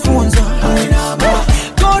ulivyofunzwa. Ainama,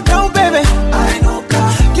 go down baby. Ainuka,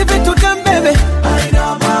 give it to them baby.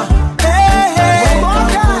 Ainama, hey hey,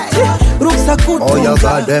 ruksa kutunza. Oh you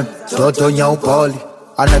got them, toto nyaupoli.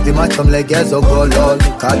 Anapimacho mlegezo gololi.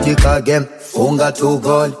 Katika game, funga tu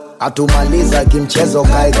goli. Atumaliza kimchezo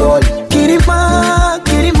kai goli. Kirima,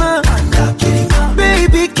 kirima,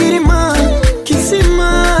 baby kirima.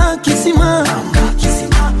 Kisima, kisima,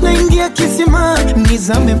 naingia kisima.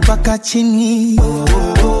 Nizame mpaka chini.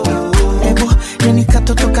 Ebo, yani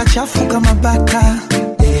katoto kachafu kama bata.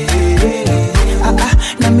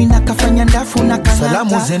 Nami nakafanya ndafu na kanata.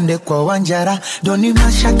 Salamu zende kwa Wanjara, doni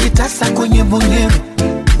masha kitasa kwenye bonyeru.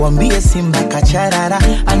 wambie Simba kacharara,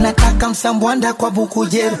 anataka msambwanda kwa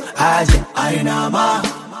Bukujero. Aje ainama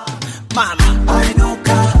mama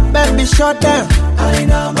ainuka, baby shut down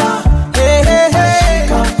ainama, hey hey hey,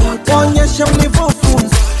 onyesha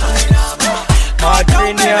univofunza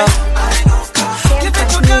Madrinia,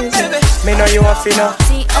 me know you a finna,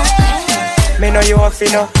 me know you a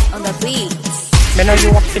finna on the beat. Me know you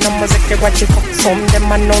up in a music what you got. Some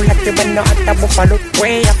them I know like you when no at the buffalo.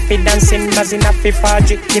 Way up fi dancing, as in a fi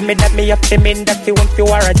faji. Give me that me up the men that you want fi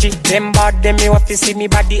waraji. Them bad them you up fi see me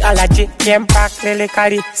body allergy. Game pack lele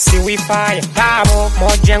kari, see we fire. Babo, mo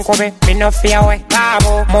jenkobe, me no fear we.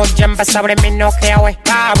 Babo, mo jamba sabre me no care we.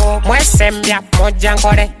 Babo, mo sembia, mo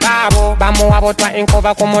jankore. Babo, bamo abotwa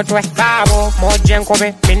inkoba como twe. Babo, mo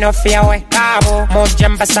jenkobe, me no fear we. Babo, mo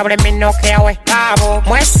jamba sabre me no care we. Babo,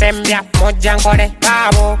 mo sembia, mo jankore.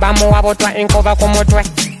 Babo, bamo abotwa inkoba como twe.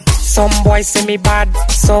 Some boys say me bad,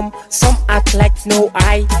 some act like no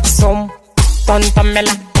eye, some tonto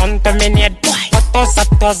mela, tonto minid.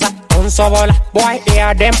 Tosa, unsobola. Boy,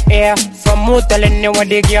 hear them here. From who telling you what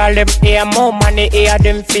the girl them here. More money here,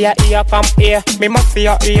 them fear here, come here. Me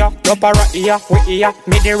mafia here, no para here, we here.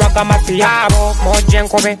 Me the raga mafia. Babo, mo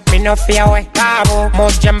jenkobe, me no fear we. Babo, mo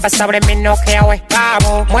jamba sabre, me no care we.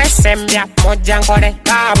 Babo, mo sembia, mo jankore.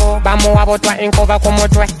 Babo, bamo abotwa inkoba como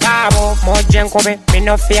twe. Babo, mo jenkobe, me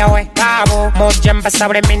no fear we. Babo, mo jamba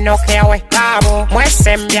sabre, me no care we. Babo, mo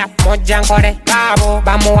sembia, mo jankore. Babo,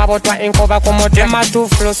 bamo abotwa inkoba como twe. Them a too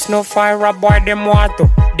floss, no fire, a boy them want to.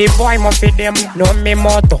 The boy must feed them, no me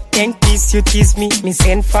motto. Can't kiss you, tease me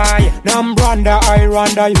send fire. Nam branda, I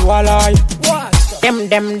randa, you a lie. What?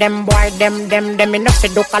 Them, boy, them. Enough to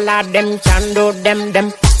do color, them can do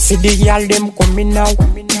them. See the girl, them coming now.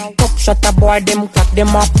 Top shot a boy, them cut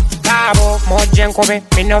them up. Babo, mo jenkobe,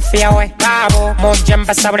 me no fear we. Babo, mo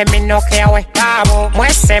jamba sabre, me no care we. Babo, mo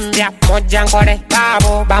sembia, mo jankore.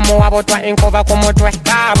 Babo, bamo abotwa inkoba como twe.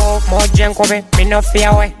 Babo, mo jenkobe, me no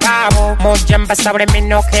fear we. Babo, mo jamba sabre, me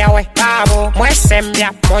no care we. Babo, mo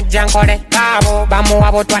sembia, mo jankore. Babo, bamo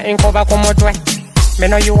abotwa inkoba como twe. Me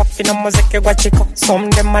know you up in a music guachico. Some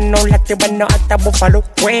them I know like you when no at the buffalo.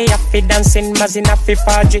 Way up fi dancing, mas in a fi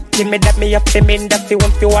faji. Give me that me up the men that fi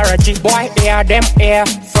want fi waraji. Boy, hear them here.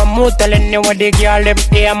 From who telling you what the girl them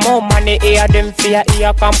here. More money here, them fear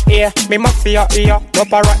here, come here. Me mafia here, no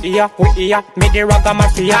para here, we here. Me the raga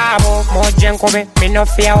mafia. Babo, mo jenkobe, me no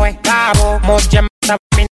fear we. Babo, mo jamba,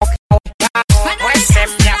 me no care we. Babo, mo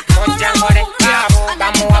sembia, mo jankore. Babo,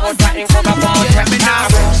 bamo abotwa inkoba como twe.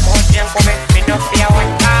 Babo, mo jenkobe, me no fear we.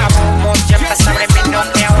 Babo, mo jamba sabre, me no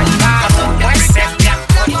care we. Babo, mo sembia,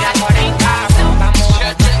 mo jankore. Babo, bamo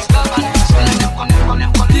abotwa.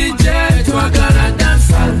 DJ, tu agara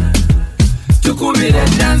dancehall. Chukumire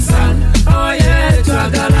dancehall. Oh yeah, tu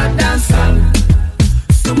agara dancehall.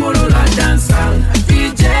 Sumulula dancehall.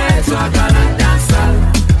 DJ, tu agara dancehall.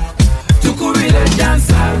 Chukumire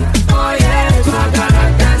dancehall. Oh yeah, tu agara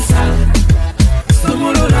dancehall.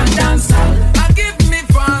 Sumulula dancehall. Give me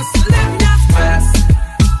fast, let me fast.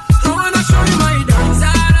 I wanna show you my dance,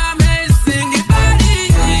 amazing body.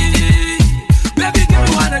 Baby, give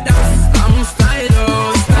me one dance. I'm stylo,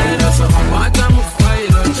 so what I'm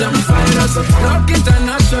stylo, so rock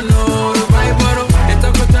international, vibe, it's a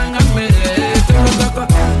kutanga me,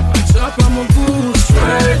 I chop on my boots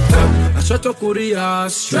straight up, I shot to Korea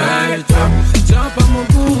straight up, jump on my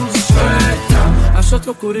boots straight up, I shot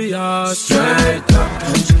to Korea straight up.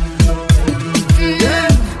 Yeah.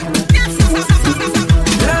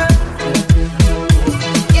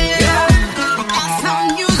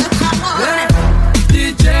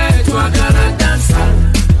 DJ, tu agara dancehall.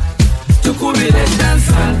 Chukumire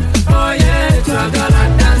dancehall. Oh yeah, tu agara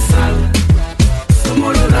dancehall.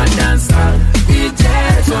 Sumulula dancehall. DJ,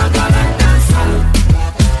 tu agara dancehall.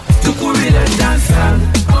 Chukumire dancehall.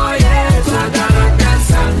 Oh yeah, tu agara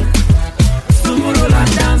dancehall. Sumulula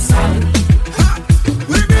dancehall.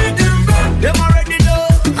 We beat them back. Them already know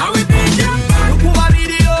how we beat them back. Look who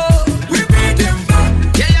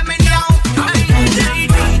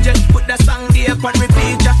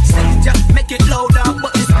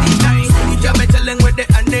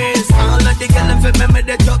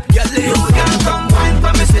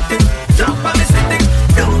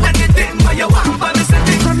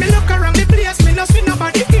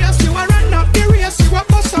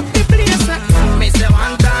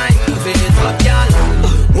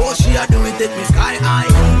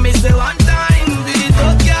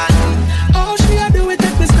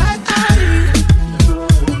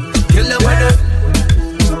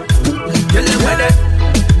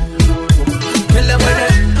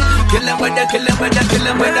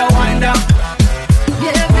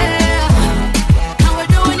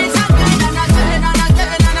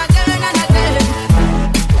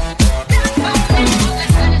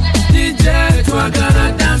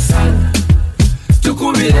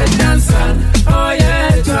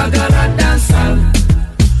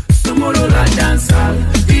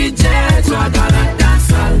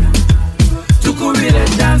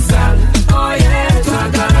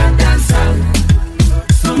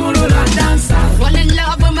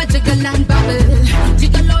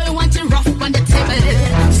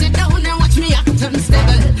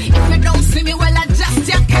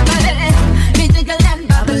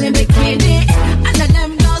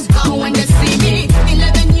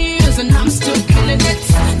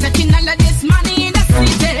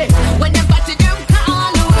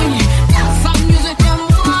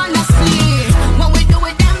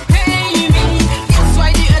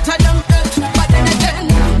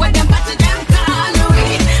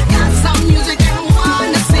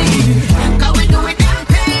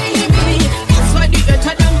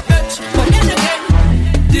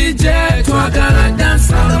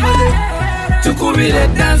tukubile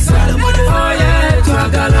dansa. Oh yeah,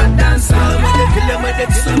 twagala dansa.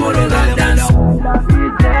 Simulula dansa.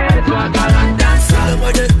 Twagala dansa.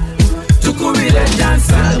 Tukubile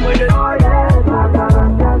dansa. Oh yeah, twagala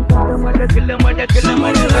dansa.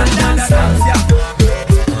 Simulula dansa.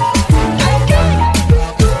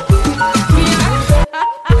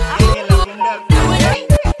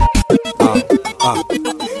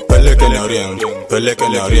 Peleke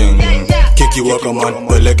la ring, kiki waka man,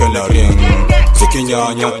 peleke la ring. Siki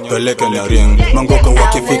nyanya, peleke la ring. Mangoka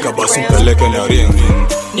wakifika basi peleke la ring.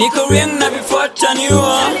 Niko ring na bifuata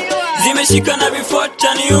niua, zimeshika na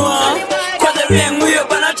bifuata niua. Kwa the ring huyo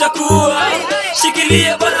bana takuwa,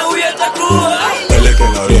 shikilia bana huyo takuwa. Peleke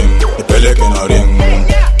la ring, peleke la ring.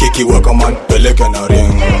 Kiki waka man, peleke la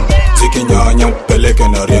ring. Siki nyanya, peleke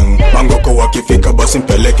la ring. Mangoka wakifika basi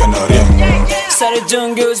peleke la ring. Sare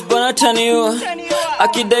jongeus bana taniua,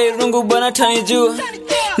 akidai rungu bana tanijua.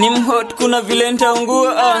 Ni mhot kuna vile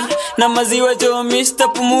nitaungua na maziwa jo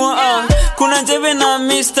Mr. Pumua kuna njeve na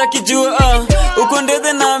Mr. Kijua uko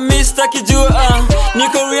ndethe na Mr. Kijua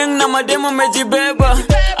niko ring na mademo mejibeba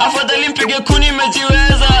afadhali mpige kuni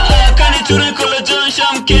mejiweza kani ture kolo John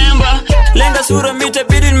Shamkemba lenga sura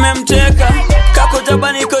mitabidi nimemteka kako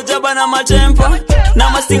jaba niko jaba na matempa na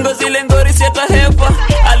mastingo zile ngori sieta hepa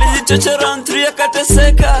alizichocha round 3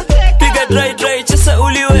 akateseka piga dry chesa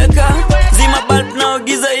uliweka zima bulb na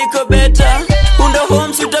giza iko beta unda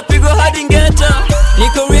homes utapigwa hadi ngeta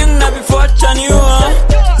niko ring na bifuata niua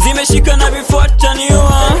zimeshika na bifuata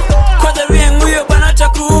niua kwa the ring huyo bana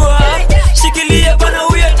takuwa shikilia bana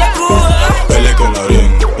huyo takuwa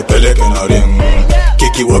peleke na ring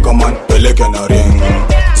kiki waka man peleke na ring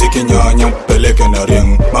ziki nyanya peleke na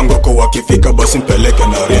ring mangoko wakifika basi peleke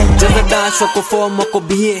na ring jaza dash wako form wako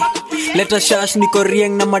bie leta shash niko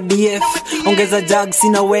ring na madf ongeza jag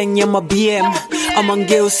sina weng ya mabm ama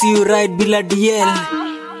ngeo si ride bila DL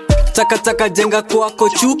taka jenga kwako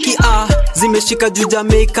chuki zimeshika juu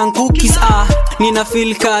Jamaican cookies nina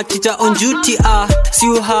feel ka teacher on duty see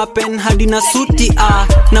you happen hadi na suti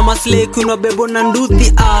na maslay kuna bebo na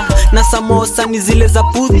nduthi na samosa ni zile za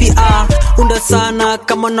puthi unda sana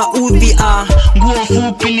kama na udhi nguo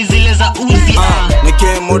fupi ni zile za udhi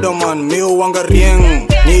nike modo man miu wanga ring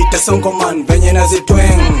ni tesonko man venye na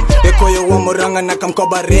zitweng eko yo wa muranga na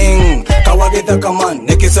kamkoba ring kawageta kaman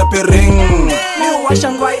nikisapi ring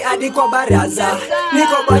Washangwai adi kwa baraza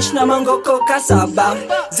niko bash na mangoko kasaba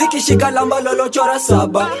zikishika lamba lolo chora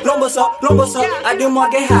saba rombosa adi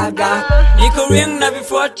mwage haga niko ring na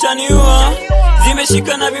bifuata niua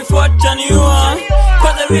zimeshika na bifuata niua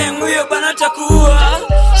kwa the ring huyo bana takuwa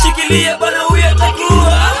shikilia bana huyo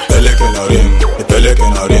takuwa peleke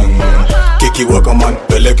na ring kiki waka man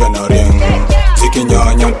peleke na ring ziki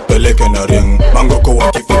nyanya peleke na ring mangoko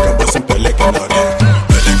wakifika basi peleke na ring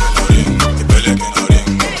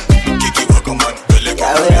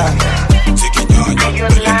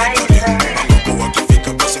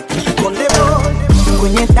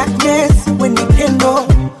kwenye darkness when you can go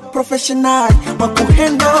professional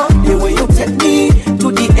makuhendo the way you take me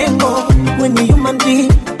to the angle when you human being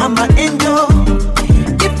I'm an angel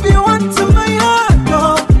if you want to my heart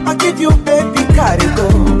I'll give you baby karigo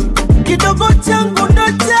kidogo changu ndo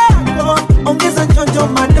chako ongeza jonjo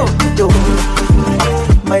madogo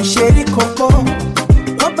my sherry coco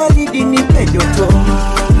kwa baridi nipe joto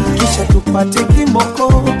kisha tupate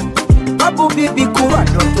kimoko babu bibi kuwa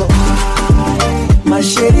doto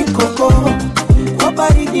masheri koko kwa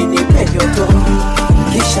baridi nipe joto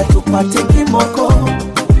kisha tupate kimoko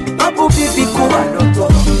babu bibi kuwa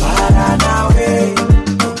doto para nawe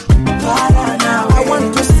I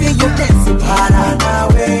want to see you dancing para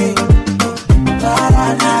nawe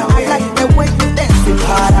I like the way you dancing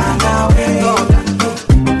para nawe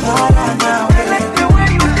I like the way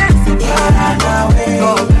you dancing para nawe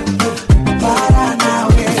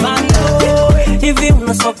hivi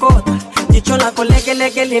unasokota jicho lako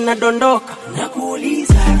lege linadondoka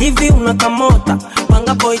nakuuliza hivi unakamota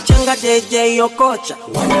panga boy changa JJ yokocha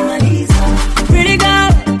wanamaliza pretty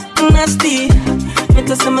girl nasty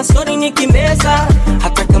nitasema sorry nikimbeza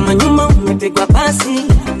hata kama nyuma umepigwa pasi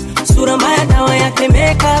sura mbaya dawa yake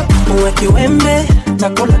makeup uwe kiwembe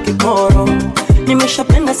takola kiporo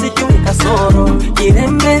nimeshapenda sijui kasoro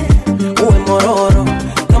kirembe uwe mororo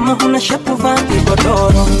kama huna shapu vaa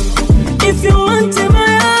kigodoro if you want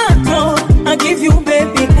my heart I give you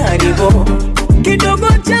baby karibu kidogo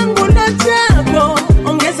changu ndo chako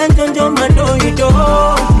ongeza njonjo madoido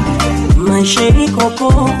maisha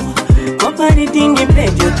ikoko kwa baridi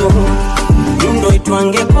nipe joto yundo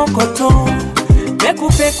itwange kokoto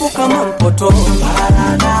peku kama mpoto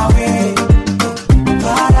para nawe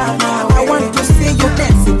I want to see you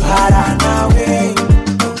dancing para nawe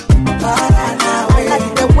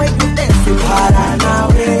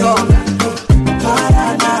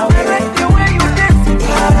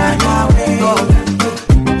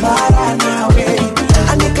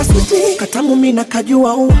mimi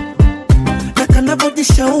nakajua ua na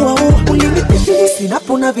kanavojisha ua ulinipishi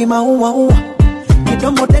sinapona vimaua ua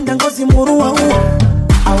kidomo denda ngozi murua ua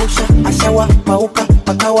ausha ashawa pauka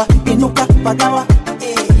pakawa inuka pagawa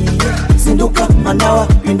zinduka manawa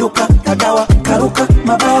pinduka kagawa karuka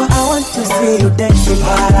mabawa. I want to see you dancing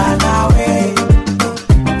para nawe,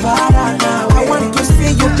 para nawe. I want to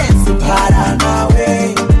see you dancing para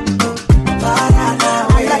nawe, para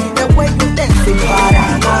nawe. I like the way you dancing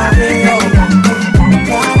para nawe.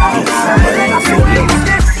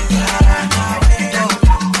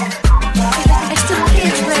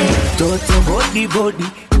 Toto body body,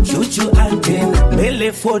 chuchu antenna,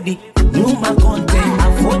 mele fodi, nyuma content,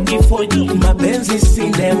 afodi fodi, mapenzi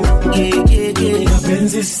sindem,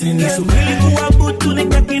 mapenzi sindem. Nisubiri kuabutu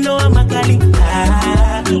nikakinoa makali,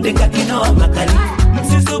 nikakinoa makali.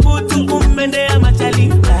 Msisubutu kumendea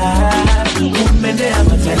machali, kumendea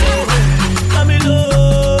machali. Mamilo,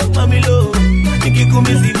 mamilo,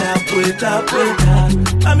 nikikumizi na pweta pweta.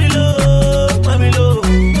 Mamilo, mamilo,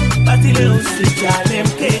 bati leo usijale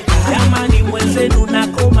mkeka. Jamani mwenzenu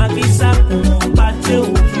nakoma visa kumpate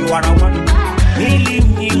ukiwarawana.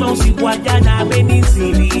 Nilimnyima usiku wa jana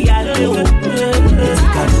amenizidi ya leo.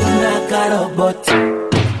 Kanuna karobot,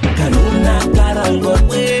 kanuna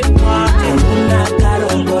karobot, kanuna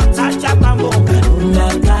karobot, acha pambo, kanuna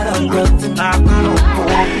karobot,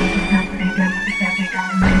 karobot.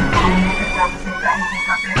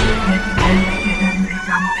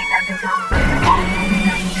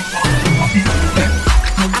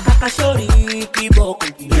 Akakashori kiboko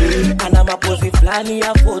ana mapozi flani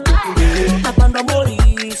ya foto napanda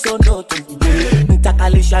mori sondoto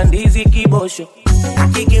nitakalisha ndizi kibosho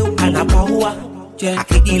akigeuka na paua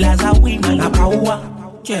akigilaza wima na paua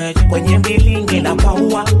kwenye mbilinge na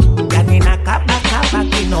paua yani na kaba kaba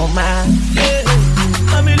kinoma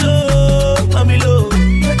mamilo mamilo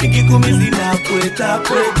nikikumizi na kweta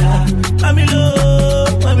kweta mamilo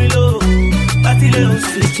mamilo bati leo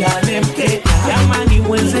usichane mkeka. Jamani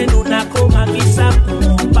mwenzenu nakoma visa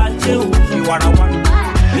kumpate ukiwarawana.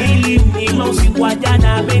 Nilimnyima usiku wa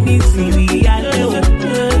jana amenizidi ya leo.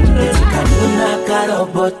 Kanuna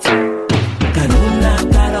karobot, kanuna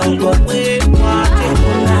karobot,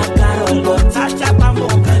 kanuna karobot, acha pambo,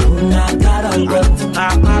 kanuna karobot,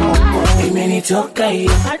 karobot. Imenitoka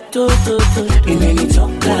hiyo,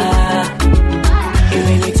 imenitoka,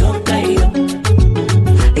 imenitoka hiyo.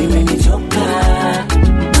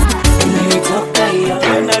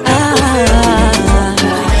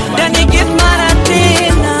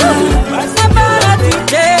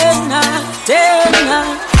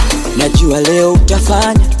 Najua leo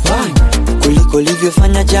utafanya kuliko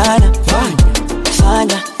ulivyofanya jana.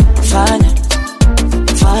 Fanya, fanya,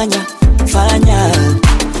 fanya, fanya.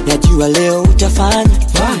 Najua leo utafanya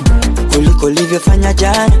kuliko ulivyofanya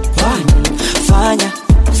jana. Fanya,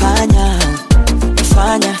 fanya,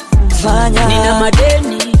 fanya, fanya. Nina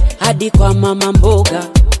madeni hadi kwa mama mboga,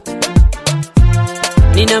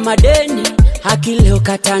 nina madeni haki leo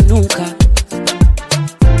katanuka.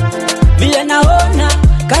 Vile naona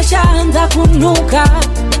kashaanza kunuka,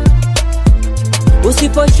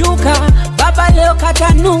 usiposhuka baba leo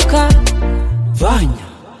katanuka. Fanya.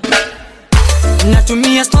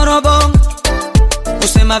 Natumia storobong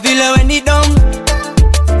kusema vile we ni dong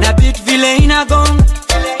na beat vile inagong.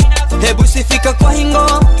 Hebu sifika kwa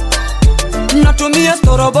hingo. Natumia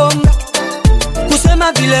storobong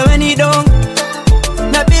kusema vile we ni dong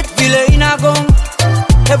na beat vile inagong.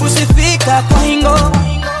 Hebu sifika kwa hingo.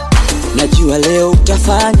 Najua leo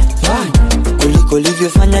utafanya kuliko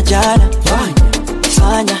ulivyofanya jana.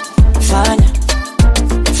 Fanya, fanya,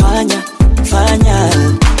 fanya, fanya.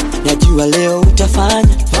 Najua leo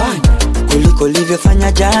utafanya kuliko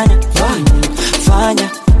ulivyofanya jana. Fanya,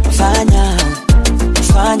 fanya,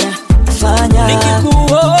 fanya, fanya.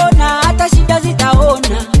 Nikikuona hata shida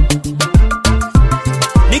zitaona,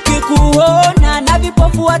 nikikuona na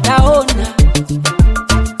vipofu wataona,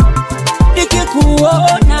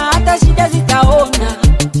 nikikuona hata shida zitaona.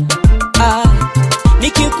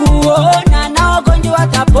 Nikikuona na wagonjwa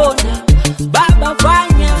watapona. Baba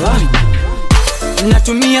fanya.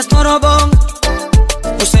 Natumia storobong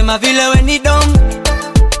kusema vile we ni dong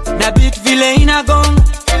na beat vile inagong.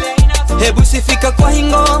 Hebu sifika kwa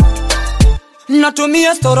hingo.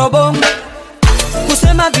 Natumia storobong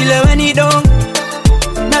kusema vile we ni dong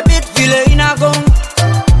na beat vile inagong.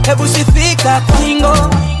 Hebu sifika kwa hingo.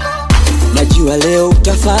 Najua leo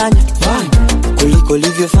utafanya kuliko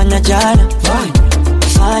ulivyofanya jana.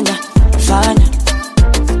 Fanya, fanya,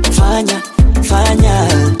 fanya, fanya.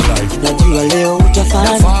 Najua leo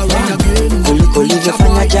utafanya kuliko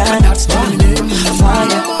ulivyofanya jana. Fanya,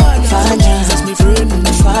 fanya,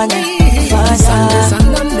 fanya, fanya.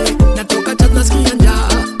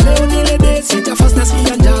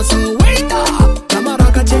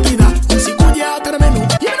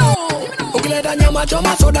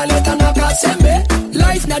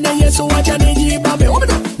 Yesu wacha nijibambe.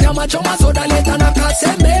 Nyama choma soda leta na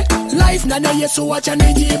kasembe. Life nane Yesu wacha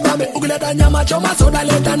nijibambe. Ukileta nyama choma soda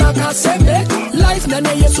leta na kasembe. Life nane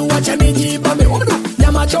Yesu wacha nijibambe.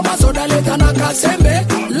 Nyama choma soda leta na kasembe.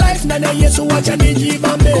 Life nane Yesu wacha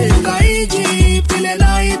nijibambe. Kumbuka Egypt ile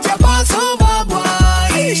night ya Passover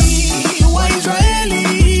boy.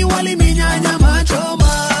 Waisraeli waliminya nyama choma.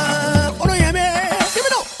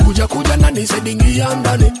 Kuja nani sedingia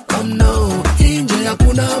ndani. Come now, inje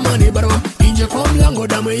hakuna amani baro. Inje kwa mlango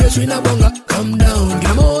damu Yesu inabonga. Come down,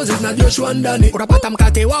 kina Moses na Joshua ndani. Unapata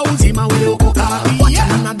mkate wa uzima weokoka.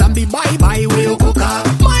 Wachana na dhambi bye bye weokoka.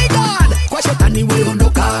 My God, kwa shetani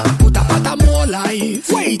weondoka. Utapata more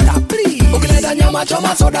life. Wait up please. Ukileta nyama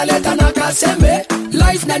choma soda leta na kasembe.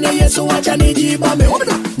 Life nane Yesu wacha nijibambe.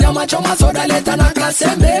 Nyama choma soda leta na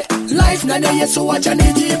kasembe. Life nane Yesu wacha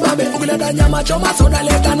nijibambe. Ukileta nyama choma soda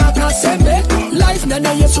leta na kasembe. Life nane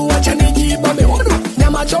Yesu wacha nijibambe.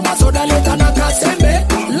 Nyama choma soda leta na kasembe.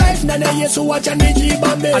 Life nane Yesu wacha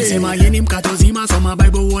nijibambe. Alisema yeni mkato zima soma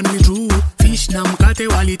Bible one ni true. Fish na mkate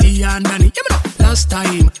walitia ndani. Last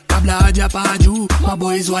time kabla haja pa juu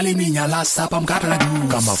maboys waliminya last hapa mkate na juu.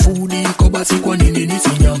 Kama food iko basi kwa nini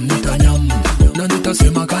nisinyam nitanyam. Na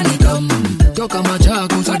nitasema kanikam. Toka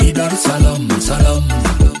Machakos hadi Dar es Salaam. Salam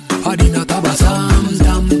hadi na Tabasam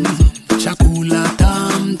tam. Chakula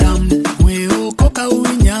tam tam. Weokoka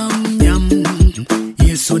unyam nyam.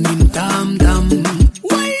 Yesu ni mtam tam.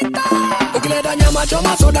 Waita. Ukileta nyama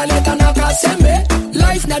choma soda leta na kasembe.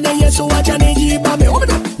 Life nane Yesu wacha nijibambe.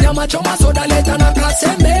 Nyama choma soda leta na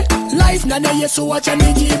kasembe. Life nane Yesu wacha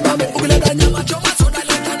nijibambe. Ukileta nyama choma soda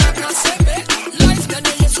leta na kasembe. Life nane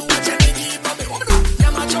Yesu wacha nijibambe.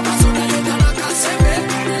 Nyama choma soda leta na kasembe.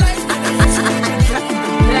 Life nane Yesu wacha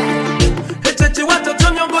nijibambe. Echechi watoto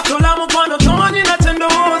nyongo tolamu kwano tomani na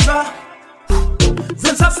tendoza.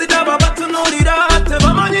 Zensasi daba batu nolira te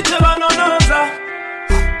bamanyi te banonoza.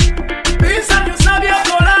 Pisa nyusabia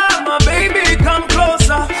kola, my baby come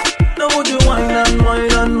closer. Now would you wine and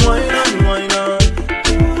wine and wine and wine and.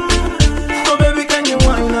 Oh baby can you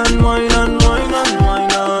wine and wine and wine and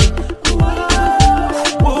wine and.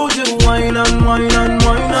 Would you wine and wine and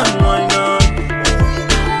wine and wine and.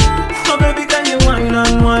 Oh baby can you wine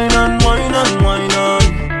and wine and wine and wine and.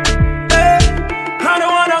 Hey, I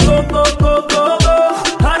don't wanna go go go go go.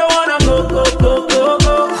 I don't wanna go go go go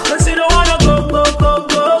go. Cause you don't wanna go go go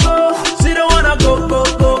go go. She don't wanna go go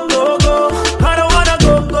go go go. I don't wanna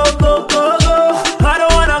go go go go go. I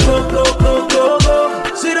don't wanna go go go go go.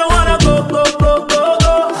 She don't wanna go go go go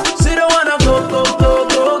go. She don't wanna go go go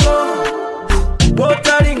go go.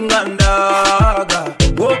 Wotaringandaga,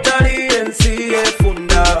 wotari NCA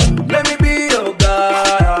funda. Let me be your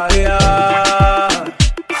guy, yeah.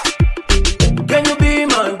 Can you be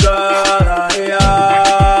my guy,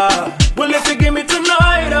 yeah? Well, if you give me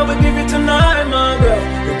tonight, I will give you tonight, my girl.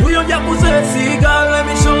 Do your jacuzzi, girl, let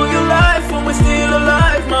me show you life when we're still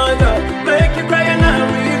alive, my girl. Make you cry in a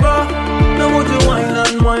river. Now would you wine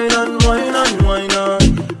and wine and wine and wine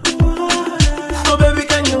and. Oh baby,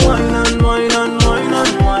 can you wine and wine and wine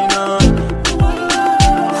and wine and.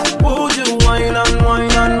 Would you wine and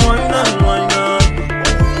wine and wine and wine and.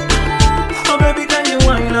 Oh baby, can you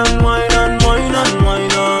wine and wine and wine and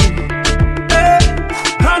wine and. Hey,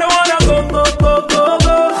 I don't wanna go go go go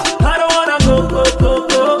go. I don't wanna go go go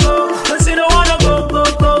go go. Cause she don't wanna go go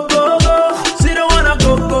go go go. She don't wanna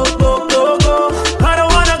go go go go go. I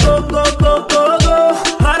don't wanna go go go go go.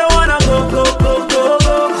 I don't wanna go go go go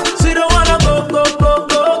go. She don't wanna go go go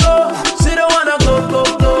go go. She don't wanna go go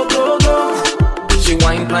go go go. She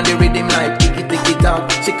whine pon the rhythm like tiki talk.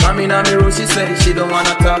 She come in on me room, she say she don't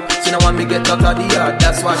wanna talk. She don't want me get out of the yard,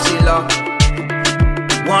 that's why she love.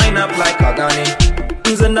 Wine up like a gunny.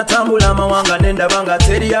 Nze natambula mawanga nenda banga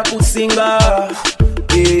teri ya kusinga.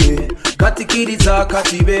 Yeah, katikiriza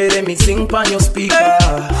katibere me sing pan your speaker.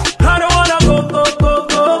 I don't wanna go go go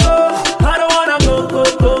go go. I don't wanna go go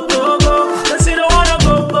go go go. Cause she don't wanna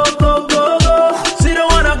go go go go go. She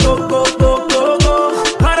don't wanna go go go go go.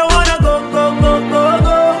 I don't wanna go go go go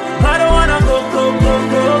go. I don't wanna go go go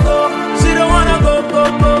go go. She don't wanna go go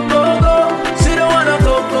go go go. She don't wanna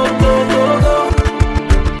go go go go go.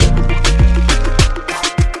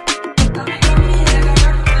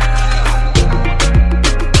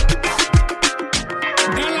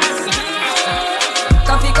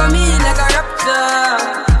 Coffee come in like a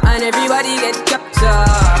raptor, and everybody get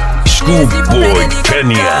captured. Vjskoolboyke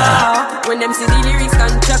Kenya. When them see the lyrics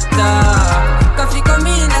contractor. Coffee come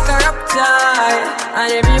in like a raptor,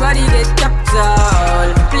 and everybody get captured.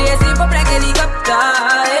 capture. Play sleep up like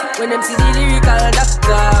helicopter. When them see the lyrical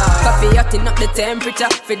doctor. Coffee hotting up the temperature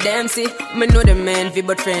for them see. Me know the man fi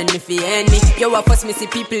but friend me fi enemy. Yo I fuss me see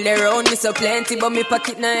people around me so plenty, but me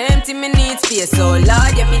pocket na empty, me need space so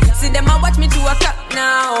large. Yeah me see them a watch me to a clock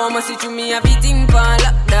now. I'ma see through me everything for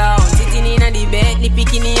lockdown. Sitting in a the bed, the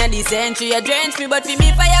picking in the century. A drench me but fi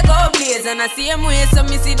me fire go blaze. And I see him way so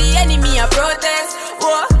me see the enemy a protest.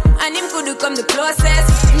 Whoa, and him could come the closest.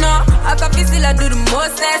 No, I can feel still I do the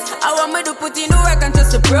mostest. I want me to put in the work and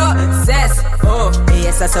trust the process. Oh,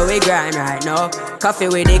 yes, that's how we grind right now. Coffee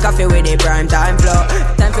with the prime time flow.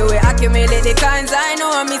 Time for we accumulate the kinds I know.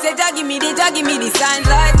 And me say, give me the signs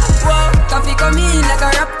like, whoa, coffee come in like a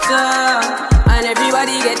rapture. And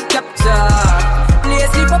everybody get captured. Play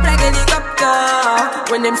sleep up like helicopter.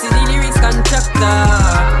 When them see the lyrics constructor.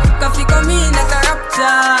 Coffee come in like a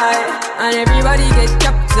rapture. And everybody get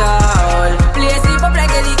captured. Play sleep up like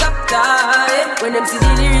helicopter. When them see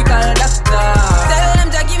the lyrical doctor. Tell them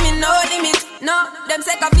to give me no limit. No, them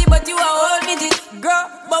say coffee but you a whole midget. Girl,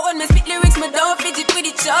 but when me spit lyrics me don't fidget with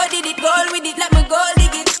it. Show did it, goal with it, let me go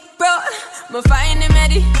dig it. Bro, me find him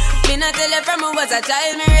ready. Me not tell you from me was a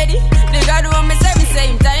child me ready. The God want me serve me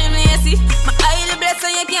same time me see. My highly blessed so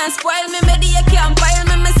you can't spoil me. Maybe you can't pile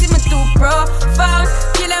me, me see me too profound.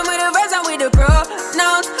 Kill them with the verse and with the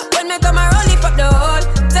pronouns. When me come around lift up the whole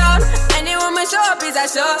town. Anyone me show up is a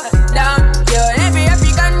showdown. Yo, every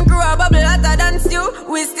African crew a bubble hotter than stew.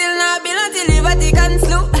 We still not build until the Vatican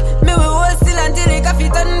slew. Me we hold still until the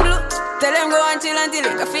coffee turn blue. Tell them go and chill until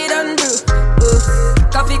the coffee done brew.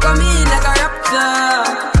 Coffee come in like a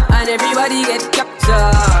rapture. And everybody get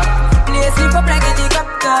captured. Play sleep up like a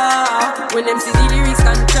helicopter. When them see the lyrics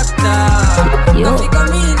constructor. Coffee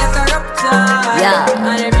come in like a rapture.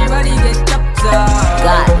 And everybody get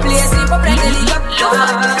captured. Play sleep up like a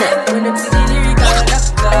helicopter. When them see the lyrical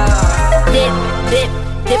doctor. Dip, dip,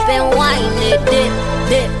 dip and wine it. Dip,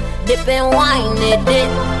 dip, dip and wine it.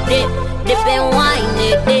 Dip, dip, dip and wine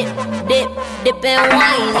it. Dip, dip, dip and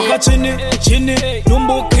wine it. Akachini, chini,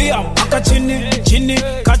 lumbukia. Akachini, chini,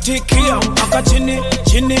 katikia. Akachini,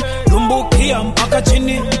 chini, lumbukia.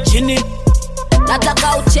 Akachini, chini.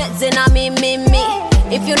 Nataka ucheze na mimi.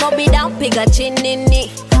 If you no be down, piga chinini.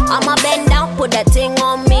 I'ma bend down, put that thing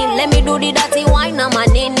on me. Let me do the dirty wine, I'm a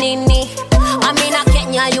nini. I'm in a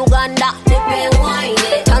Kenya, Uganda, dip and wine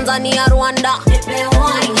it. Tanzania, Rwanda, dip and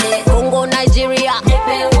wine it. Congo, Nigeria, dip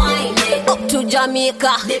and wine it. Up to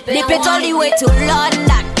Jamaica, dip it all the way to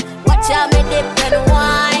London. Watch out me dip and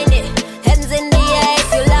wine it. Hands in the air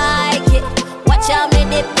if you like it. Watch out me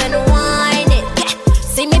dip and wine it. Yeah.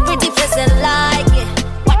 See me pretty face and like it.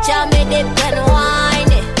 Watch out me dip and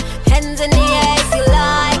wine it. Hands in the air if you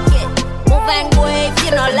like it. Move and go if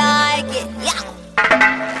you don't like it. Yeah.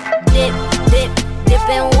 Dip, dip, dip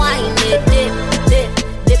and wine it. Dip, dip,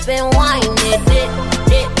 dip and wine it. Dip,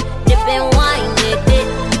 dip, dip and wine it. Dip,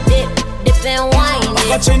 dip, dip and wine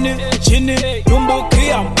it. Akachini, chini,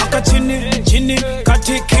 lumbukia. Akachini, chini,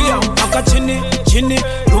 katikia. Akachini, chini,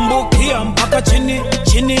 lumbukia. Akachini,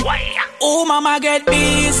 chini. Oh mama get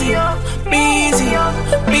busy, busy,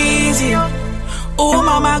 busy. Oh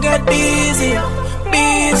mama get busy,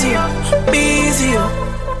 busy, busy.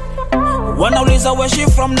 Wanauliza where she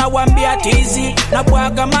from na wambia tizi. Na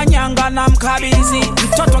bwaga manyanga na mkabizi.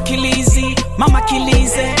 Mtoto kilizi, mama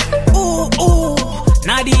kilize.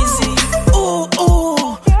 Nadizi.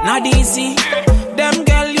 Nadizi. Them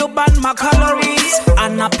girl you burn my calories.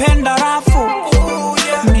 Anapenda rafu.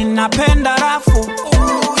 Minapenda rafu.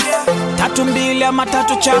 Tatu mbili ama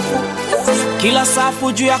tatu chafu. Kila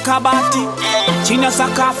safu juu ya kabati. Chini ya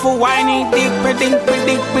sakafu. Whiny dip,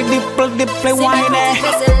 dip, play whiny.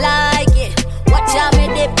 Watch out me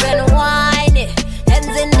dip and wine it.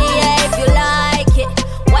 Hands in the air if you like it.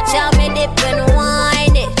 Watch out me dip and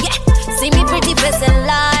wine it. Yeah. See me pretty face and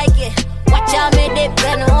like it. Watch out me dip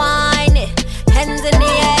and wine it. Hands in the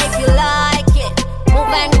air if you like it.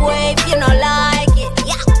 Move and go if you don't like it.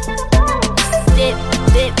 Yeah. Dip,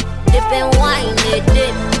 dip, dip and wine it.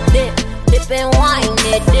 Dip, dip, dip and wine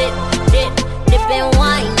it. Dip, dip, dip and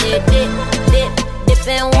wine it. Dip, dip, dip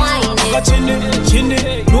and wine it. Akachini, chini,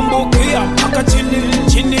 lumbukia. Akachini,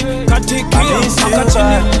 chini, katikia.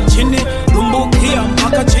 Akachini, chini, lumbukia.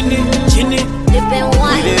 Akachini, chini. Dip and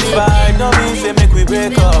wine it. We dey fight, no mean say make we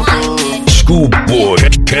break up.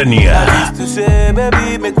 Vjskoolboyke Kenya. I used to say,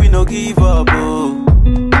 baby, make we no give up. Oh.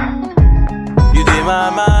 You dey my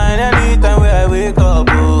mind anytime where I wake up.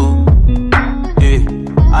 Oh. Yeah.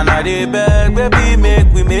 And I dey beg, baby,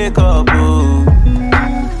 make we make up. Oh.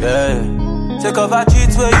 Yeah. Take off I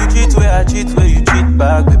cheat where you cheat, where I cheat, where you cheat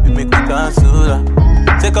back, baby, make me cancel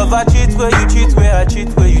that. Take off I cheat where you cheat, where I cheat,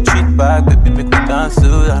 where you cheat back. back, baby, make me dance to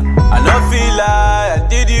that. I don't feel like I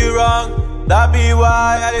did you wrong. That be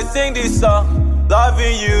why I did sing this song.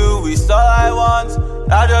 Loving you is all I want.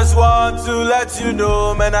 I just want to let you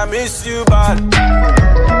know, man, I miss you bad.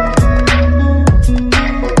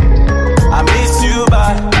 I miss you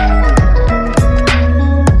bad.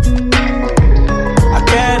 I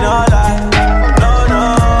cannot lie. No, no,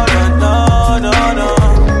 no, no, no, no.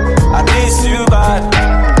 I miss you bad.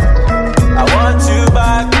 I want you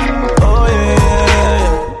back. Oh yeah.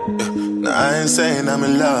 Now I ain't saying I'm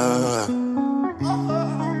in love,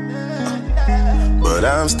 but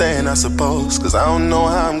I'm staying, I suppose, cause I don't know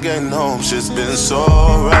how I'm getting home. Shit's been so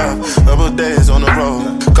rough. Couple days on the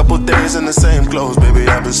road, couple days in the same clothes. Baby,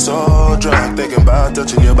 I've been so drunk, thinking about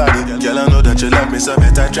touching your body. Girl, I know that you love me, so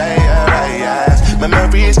better try your eyes.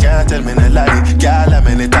 Memories can't tell me no lie. Girl, how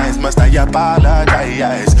many times must I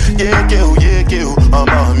apologize? Yeah, kill, I'm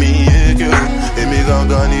on me, yeah, kill. Let me go,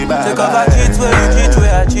 bye. Take off, I cheat where you cheat,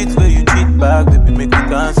 where I cheat, where you cheat back. Baby, make me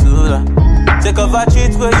cancel that. Take off, I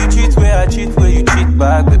cheat where you cheat, where I cheat, where you cheat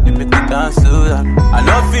back. Baby, make me cancel that. I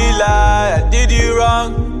don't feel like I did you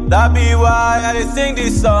wrong. That be why I did sing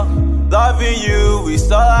this song. Loving you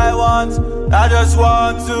is all I want. I just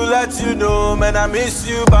want to let you know, man, I miss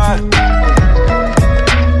you bad.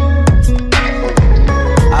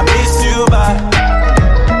 I miss you bad.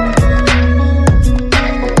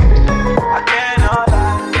 I cannot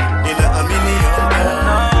lie.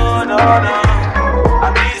 No, no, no. I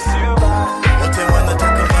miss you bad.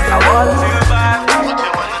 I want you back.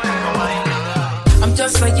 I'm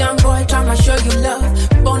just a young boy trying to show you love.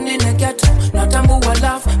 Born in the ghetto, not tambua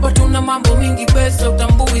love. But una mambo mingi beso,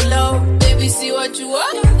 tambui love. Baby, see what you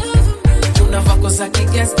are. Unavaa kwa za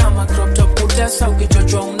kigesi kama crop top kutesa.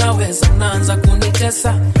 Ukichochwa unaweza, unaanza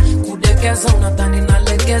kunitesa. Kudekeza, unadhani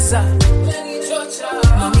nalegeza.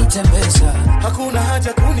 Mami tembeza. Hakuna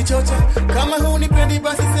haja kunichocha. Kama hunipendi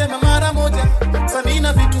basi sema mara moja.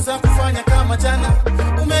 Sanina vitu za kufanya kama jana.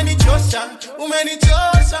 Umenichosha.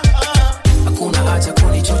 Hakuna haja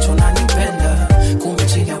kunichocho na nipenda. Kumbe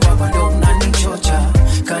chini ya wapa ndo unanichocha.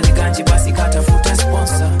 Kaniganji basi katafuta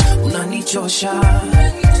sponsor. Unanichosha.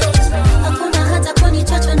 Hakuna haja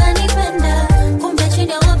kunichocho na nipenda. Kumbe chini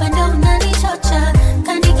ya wapa ndo unanichocha.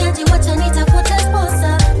 Kaniganji wacha nitafuta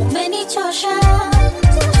sponsor. Umenichosha.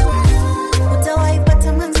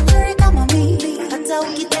 Utawaipata manzuri kama mimi. Hata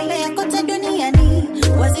ukitembea kote duniani.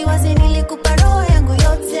 Wazi wazi nilikupa roho yangu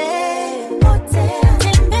yote.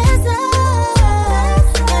 Tembeza,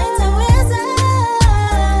 haitaweza.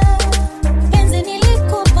 Penzi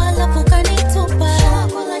nilikupa lafu kanitupa.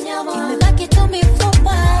 Imebaki tu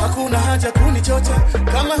mifupa. Hakuna haja kunichocha.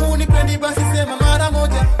 Kama hunipendi basi sema mara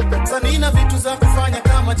moja. Sanina vitu za kufanya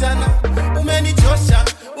kama jana. Umenichosha.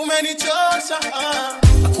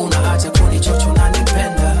 Hakuna haja kunichocho na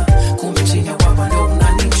nipenda. Kumbe chini ya wapa ndo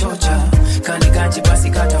unanichocha. Kaniganji basi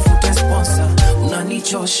katafuta sponsor.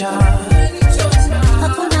 Unanichosha.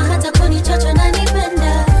 Hakuna hata kunichocho na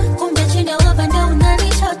nipenda. Kumbe chini ya wapa ndo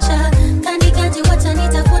unanichocha. Kaniganji wacha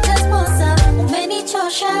nitafuta sponsor.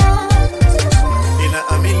 Umenichosha. Nina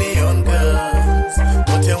a million girls,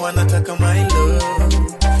 wote wanataka my love.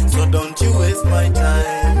 So don't you waste my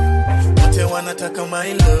time. Wote wanataka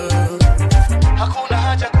my love. Hakuna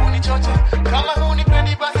haja kunichocha. Kama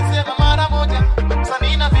hunipendi basi sema mara moja.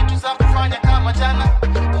 Sanina vitu za kufanya kama jana.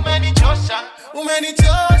 Umenichosha.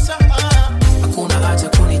 Hakuna haja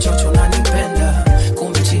kunichocho na nipenda.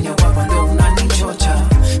 Kumbe chini ya wapa ndo unanichocha.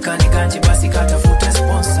 Kaniganji basi katafuta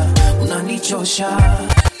sponsor. Unanichosha.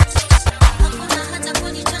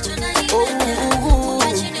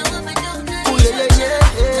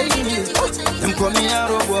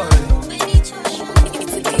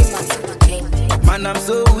 Man, I'm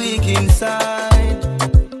so weak inside.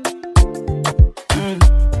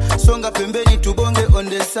 Songa pembeni tubonge on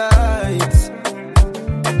the sides.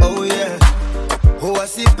 Oh yeah. Huwa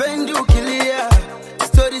sipendi ukilia.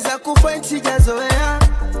 Stories za kufight sijazoea.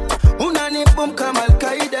 Unanibom kama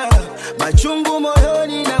Al-Qaeda. Machungu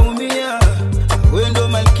moyoni naumia. Wewe ndo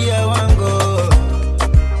malkia wangu.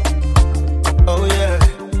 Oh yeah.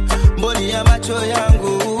 Mboni ya macho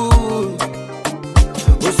yangu.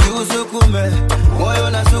 Usiusukume, moyo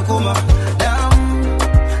nasukuma.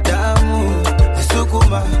 Damu,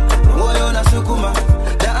 nasukuma. Moyo nasukuma.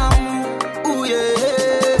 Damu,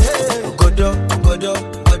 Godo.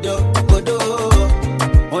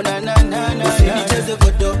 Oh na. Usinicheze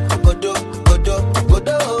godo.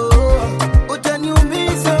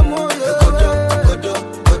 Utaniumiza moyo. Godo.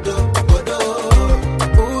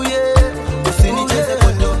 Usinicheze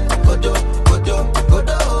godo.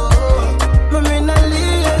 Mami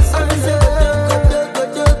nalia sana.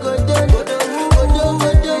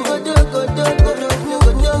 Godo.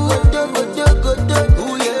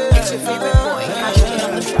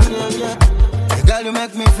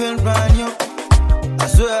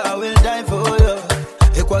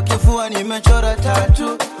 nimechora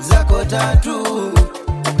tatu zako tatu.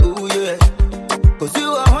 Ooh yeah, 'cause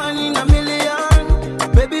you are one in a million.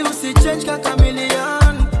 Baby usichange kaka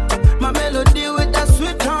million. My melody with that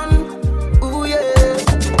sweet tone. Ooh yeah,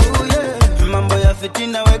 ooh yeah. Mambo ya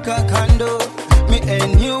fitina weka kando. Me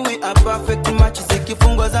and you we are perfect match.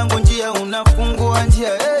 Zikifungwa zangu njia unafungua njia.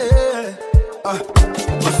 Hey.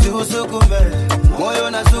 Usiusukume, moyo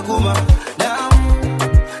nasukuma. Damu,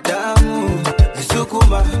 damu,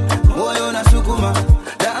 sukuma, moyo nasukuma.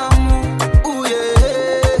 Damu, ooh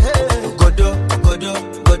yeah. Godo, godo,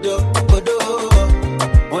 godo, godo.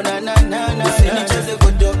 Ona na na na. Usinicheze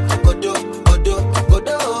godo, godo, godo,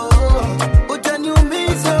 godo.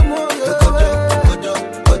 Utaniumiza moyo. Godo, godo,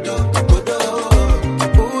 godo, godo.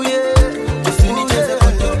 Ooh yeah. Usinicheze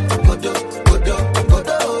godo, godo, godo,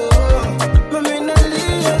 godo. Mami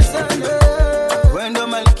nalia sana. Wendo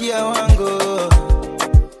malkia wangu.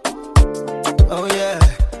 Oh yeah.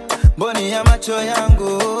 Boni ya macho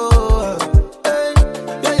yangu. Hey,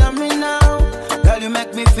 yeah, me now. Girl, you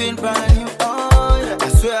make me feel brand new. Oh yeah. I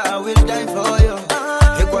swear I will die for you.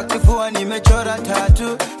 Kwa kifua nimechora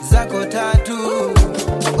tatu zako tatu.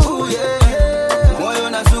 Ooh yeah. Moyo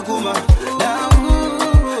nasukuma. Damu,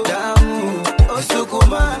 damu,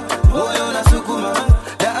 sukuma. Moyo nasukuma.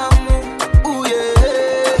 Damu, ooh yeah.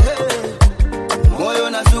 Moyo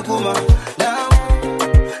nasukuma. Damu,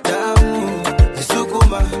 damu,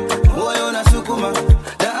 sukuma. Moyo nasukuma.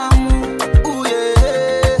 Damu, ooh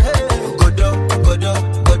yeah. Godo, godo,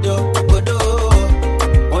 godo, godo.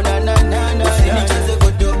 Ona na na na. Usinicheze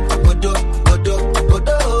godo, godo, godo,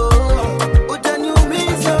 godo.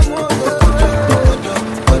 Utaniumiza moyo. Godo,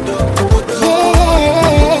 godo, godo.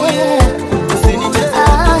 Ooh yeah. Usinicheze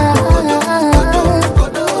godo, godo, godo,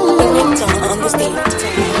 godo.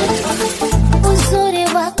 Uzuri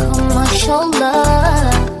wako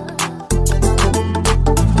mashallah,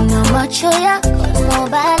 na macho yako no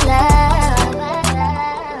bala,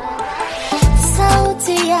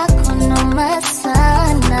 sauti yako noma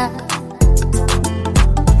sana,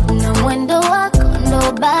 na mwendo wako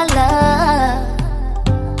ndo bala.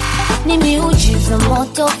 Ni miujiza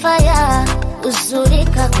moto fire, uzuri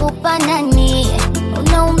kakupa nani,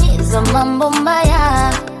 unaumiza mambo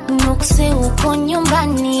mbaya, nuksi uko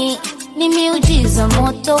nyumbani. Ni miujiza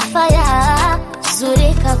moto fire,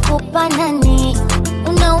 uzuri kakupa nani,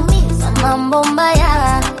 unaumiza mambo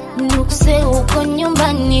mbaya, nuksi uko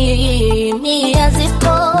nyumbani. Mia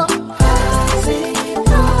zipo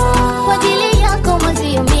kwa ajili yako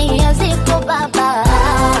mwezio, mia zipo baba,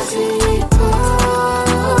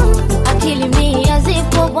 akili mia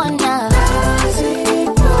zipo bwana,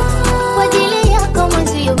 kwa ajili yako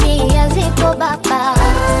mwezio, mia zipo baba.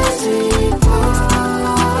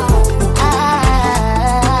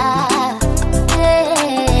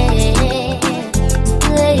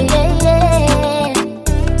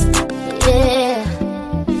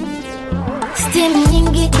 Steam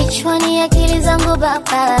nyingi kichwani, akili zangu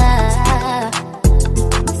baba,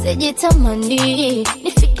 sijitamani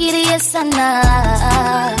nifikirie sana,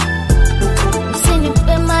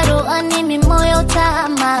 usinipe maruani mimoyo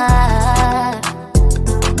tama,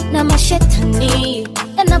 na mashetani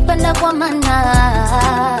yanapanda kwa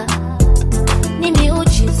mana. Ni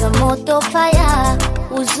miujiza moto fire,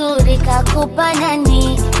 uzuri kakupa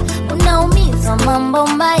nani, unaumiza mambo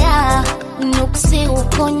mbaya, nuksi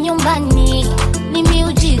uko nyumbani. Ni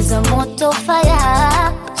miujiza moto fire,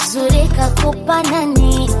 uzuri kakupa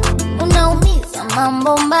nani, unaumiza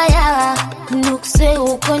mambo mbaya, nuksi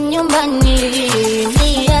uko nyumbani.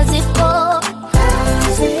 Mia zipo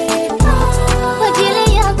kwa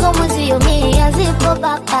ajili yako mwezio, mia zipo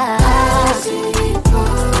baba,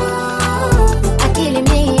 akili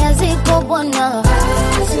mia zipo bwana,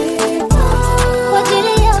 kwa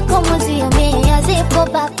ajili yako mwezio, mia zipo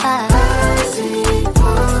baba.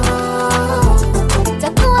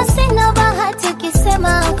 Takuwa sina bahati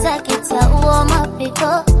ukisema utakitaua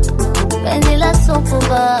mapiko, penzi la supu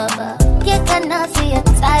baba, keka nasi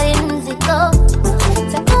hatari mziko.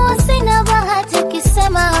 Takuwa sina bahati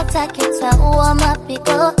ukisema utakitaua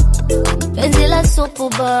mapiko, penzi la supu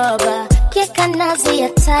baba, keka nasi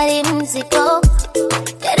hatari mziko.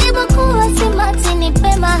 Jaribu kuwa simati,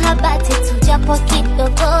 nipe mahabati tujapo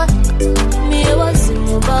kidogo. Mie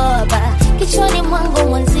wazimu baba, kichwani mwangu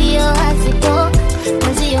mwenzio hazipo,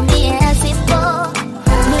 mwenzio mie hazipo.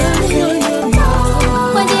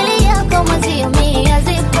 Kwa ajili yako mwenzio mie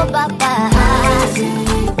hazipo baba.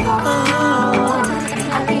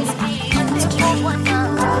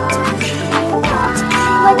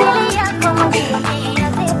 Kwa ajili yako mwenzio mie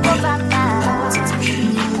hazipo baba.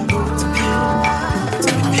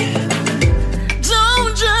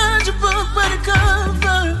 Don't judge a book by the cover.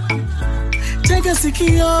 tega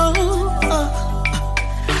sikio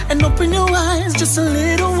and open your eyes just a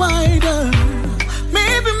little wider.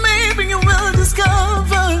 Maybe you will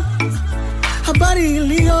discover habari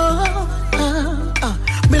iliyo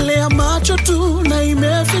mbele ya macho tu na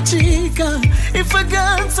imefichika. If I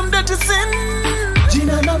got some dirty sin,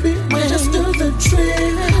 Gina Nabi might just do the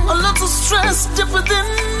trick. A lot of stress deep within.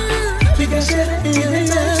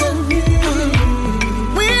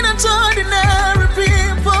 We're not ordinary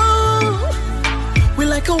people. We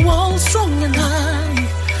like a wall strong and high,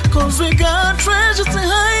 'cause we got treasures to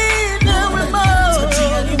hide. Now we're more.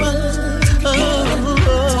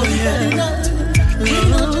 We're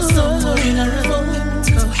not just some ordinary folk.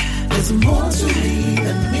 There's more to me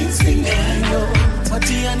than meets the eye. What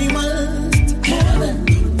the animal, more than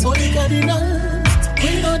body cardinal.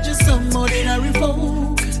 We're not just some ordinary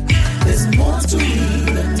folk. There's more to me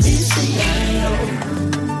than meets the eye.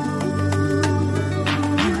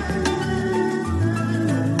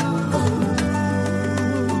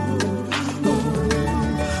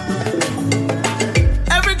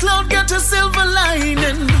 Every cloud got a silver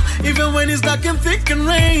lining, even when it's dark and thick and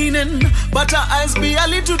raining. But our eyes be a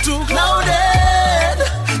little too clouded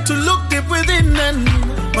to look deep within. And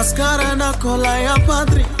mascara na kola ya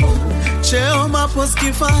padri, cheo mapos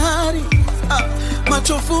kifahari,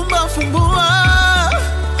 macho fumba fumbua,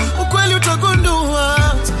 ukweli utagundua.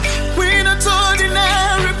 We're not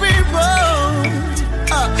ordinary people.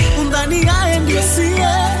 Undani yae ndiye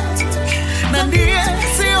siye, na ndiye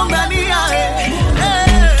siyo ndani yae.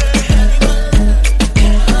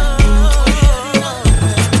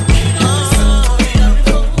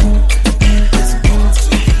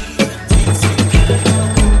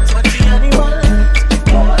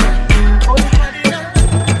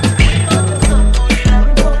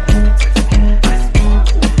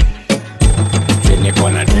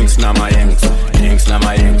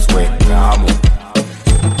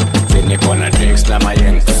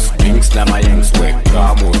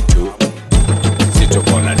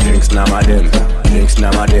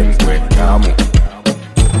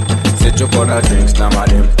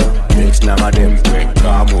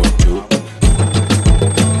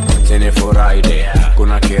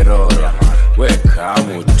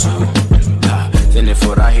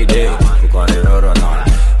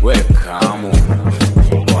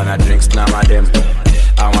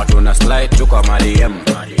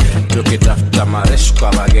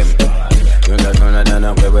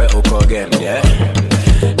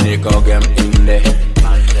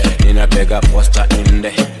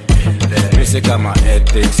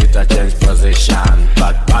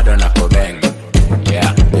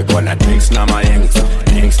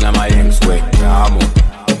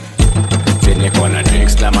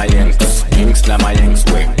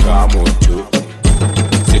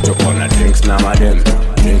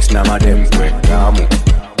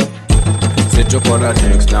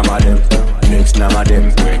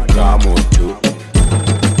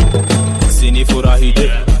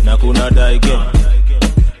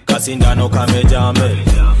 Sindano kame jamel,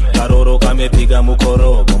 karoro kame piga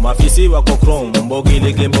mukorogo, mafisi wako chrome,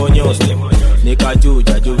 mbogile gembonyoste,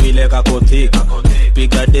 nikajuja juvile kakothika,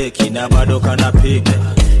 piga deki na bado kana piga,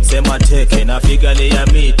 sema teke na figale ya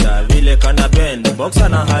mita, vile kana bend, boxa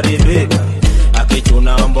na haribika,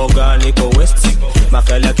 akichuna mboga niko west,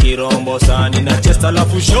 makala kirombo sani na chest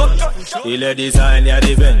alafu shot, ile design ya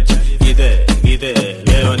revenge, gide,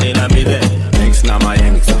 leo nina mide, drinks na my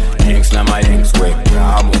yanks, wake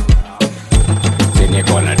ramu.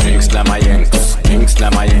 Nikona drinks na my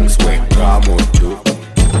yanks, wake ramu too.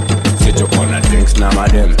 Situkona drinks na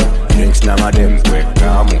madem, wake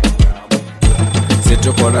ramu.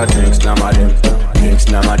 Situkona drinks na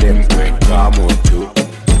madem, wake ramu too.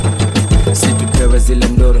 Situpewe zile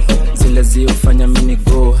ndoro, zile ziufanya mini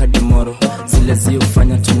go hadi moro, zile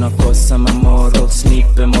ziufanya tunakosa mamoro.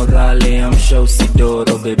 Snipe morale, amsha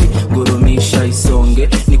usidoro baby, gurumisha isonge,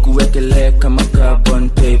 nikuwekele kama carbon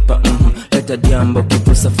paper. Leta diambo,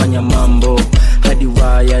 kipusa fanya mambo, hadi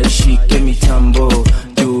waya ishike mitambo.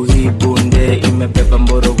 Juu hii bunde imebeba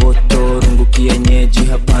mborogoto, rungu kienyeji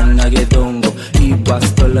hapana gedongo. Hii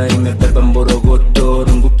bastola imebeba mborogoto,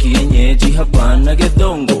 rungu kienyeji hapana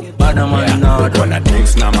gedongo. Bada manado Nikona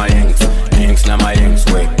drinks na my yanks,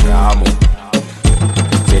 wake ramu.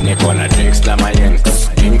 Nikona drinks na my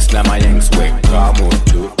yanks, wake ramu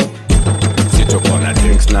too. Situkona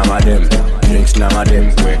drinks na madem,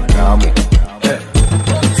 wake ramu.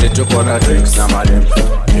 Situkona drinks na madem,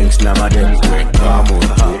 wake ramu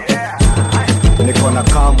too. Nikona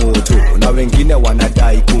kamu tu, na wengine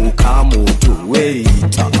wanadai kukamu tu.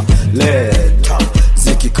 Waiter, leta,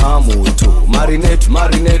 ziki kamu tu.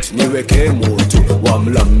 Marinate, niweke mutu.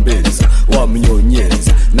 Wamlambeza, wamnyonye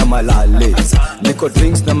malales. Niko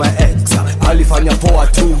drinks na my ex, alifanya poa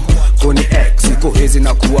tu kuni ex. Iko hizi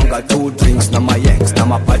na kuanga tu drinks na my ex. Na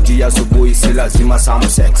mapati ya asubuhi si lazima some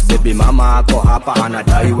sex. Baby mama ako hapa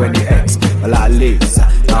anadai we ni ex. Malales,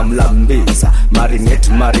 namlambisa,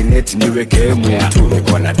 marinate niweke mtu.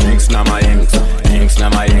 Niko na drinks na my ex,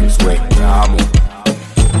 we kamu.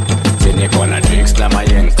 Niko na drinks na my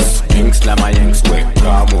ex, we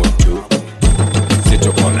kamu tu.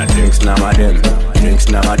 Situko na drinks na madem,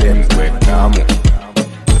 we kamu.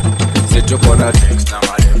 Situko na drinks na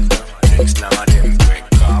madem, we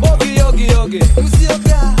kamu. Yogi,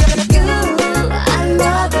 usioga. I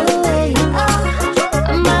love the way you are.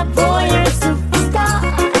 My boy, you're a superstar.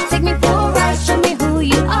 Take me for a ride, show me who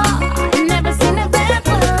you are. Never seen a bad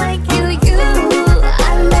boy like you.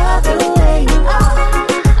 I love the way you are.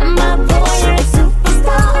 My boy, you're a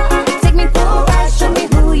superstar. Take me for a ride, show me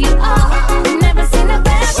who you are. Never seen a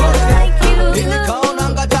bad boy like you.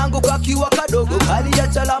 Nilikaonanga tangu kakiwa kadogo, hali ya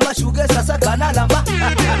chalama shuge sasa kana lamba.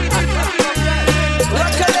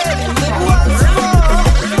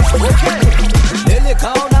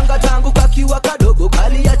 Nilikaonanga tangu kakiwa kadogo,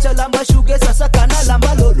 hali ya chalama shuge sasa kana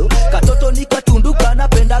lamba lolo. Katoto ni katundu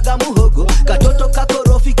kanapendaga muhogo, katoto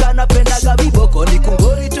kakorofi kanapendaga viboko. Ni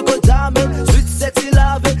kungori tuko jamming, sweet sexy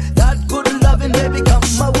loving, that good loving baby come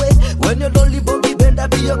my way. When you're lonely bogi benda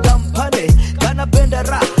be your company. Kanapenda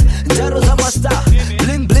ra, jaro za master,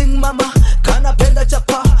 bling bling mama, kanapenda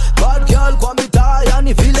chapa. Bad girl kwa mitaa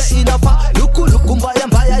yani vile inafa. Luku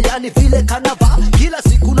mbaya yani vile kanava. Kila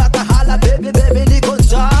siku na kahala baby niko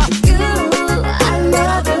njaa. I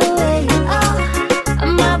love the way you are.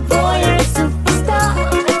 My boy, you're a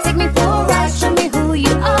superstar. Take me for a ride, show me who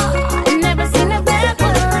you are. Never seen a bad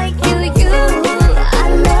boy like you. I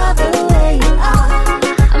love the way you are.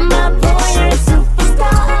 My boy, you're a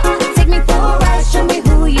superstar. Take me for a ride, show me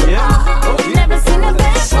who you are. Never seen a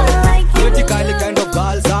bad boy like you. Vertically kind of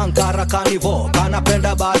girls Ankara carnival.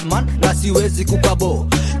 Kanapenda bad man na siwezi kukabo.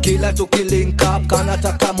 Kila tukilink up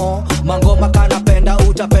kanataka mo. Mangoma kanapenda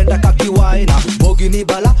utapenda kakiwaina. Bogi ni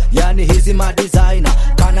bala yani hizi madesigner.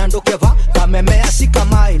 Kanandokeva kamemea sika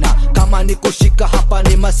maina. Kama ni kushika hapa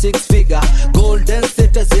ni ma 6 figure. Golden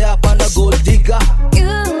status hapa na gold digger.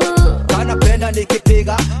 Kanapenda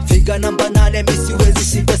nikipiga figa namba 8 mimi siwezi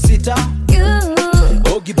sita.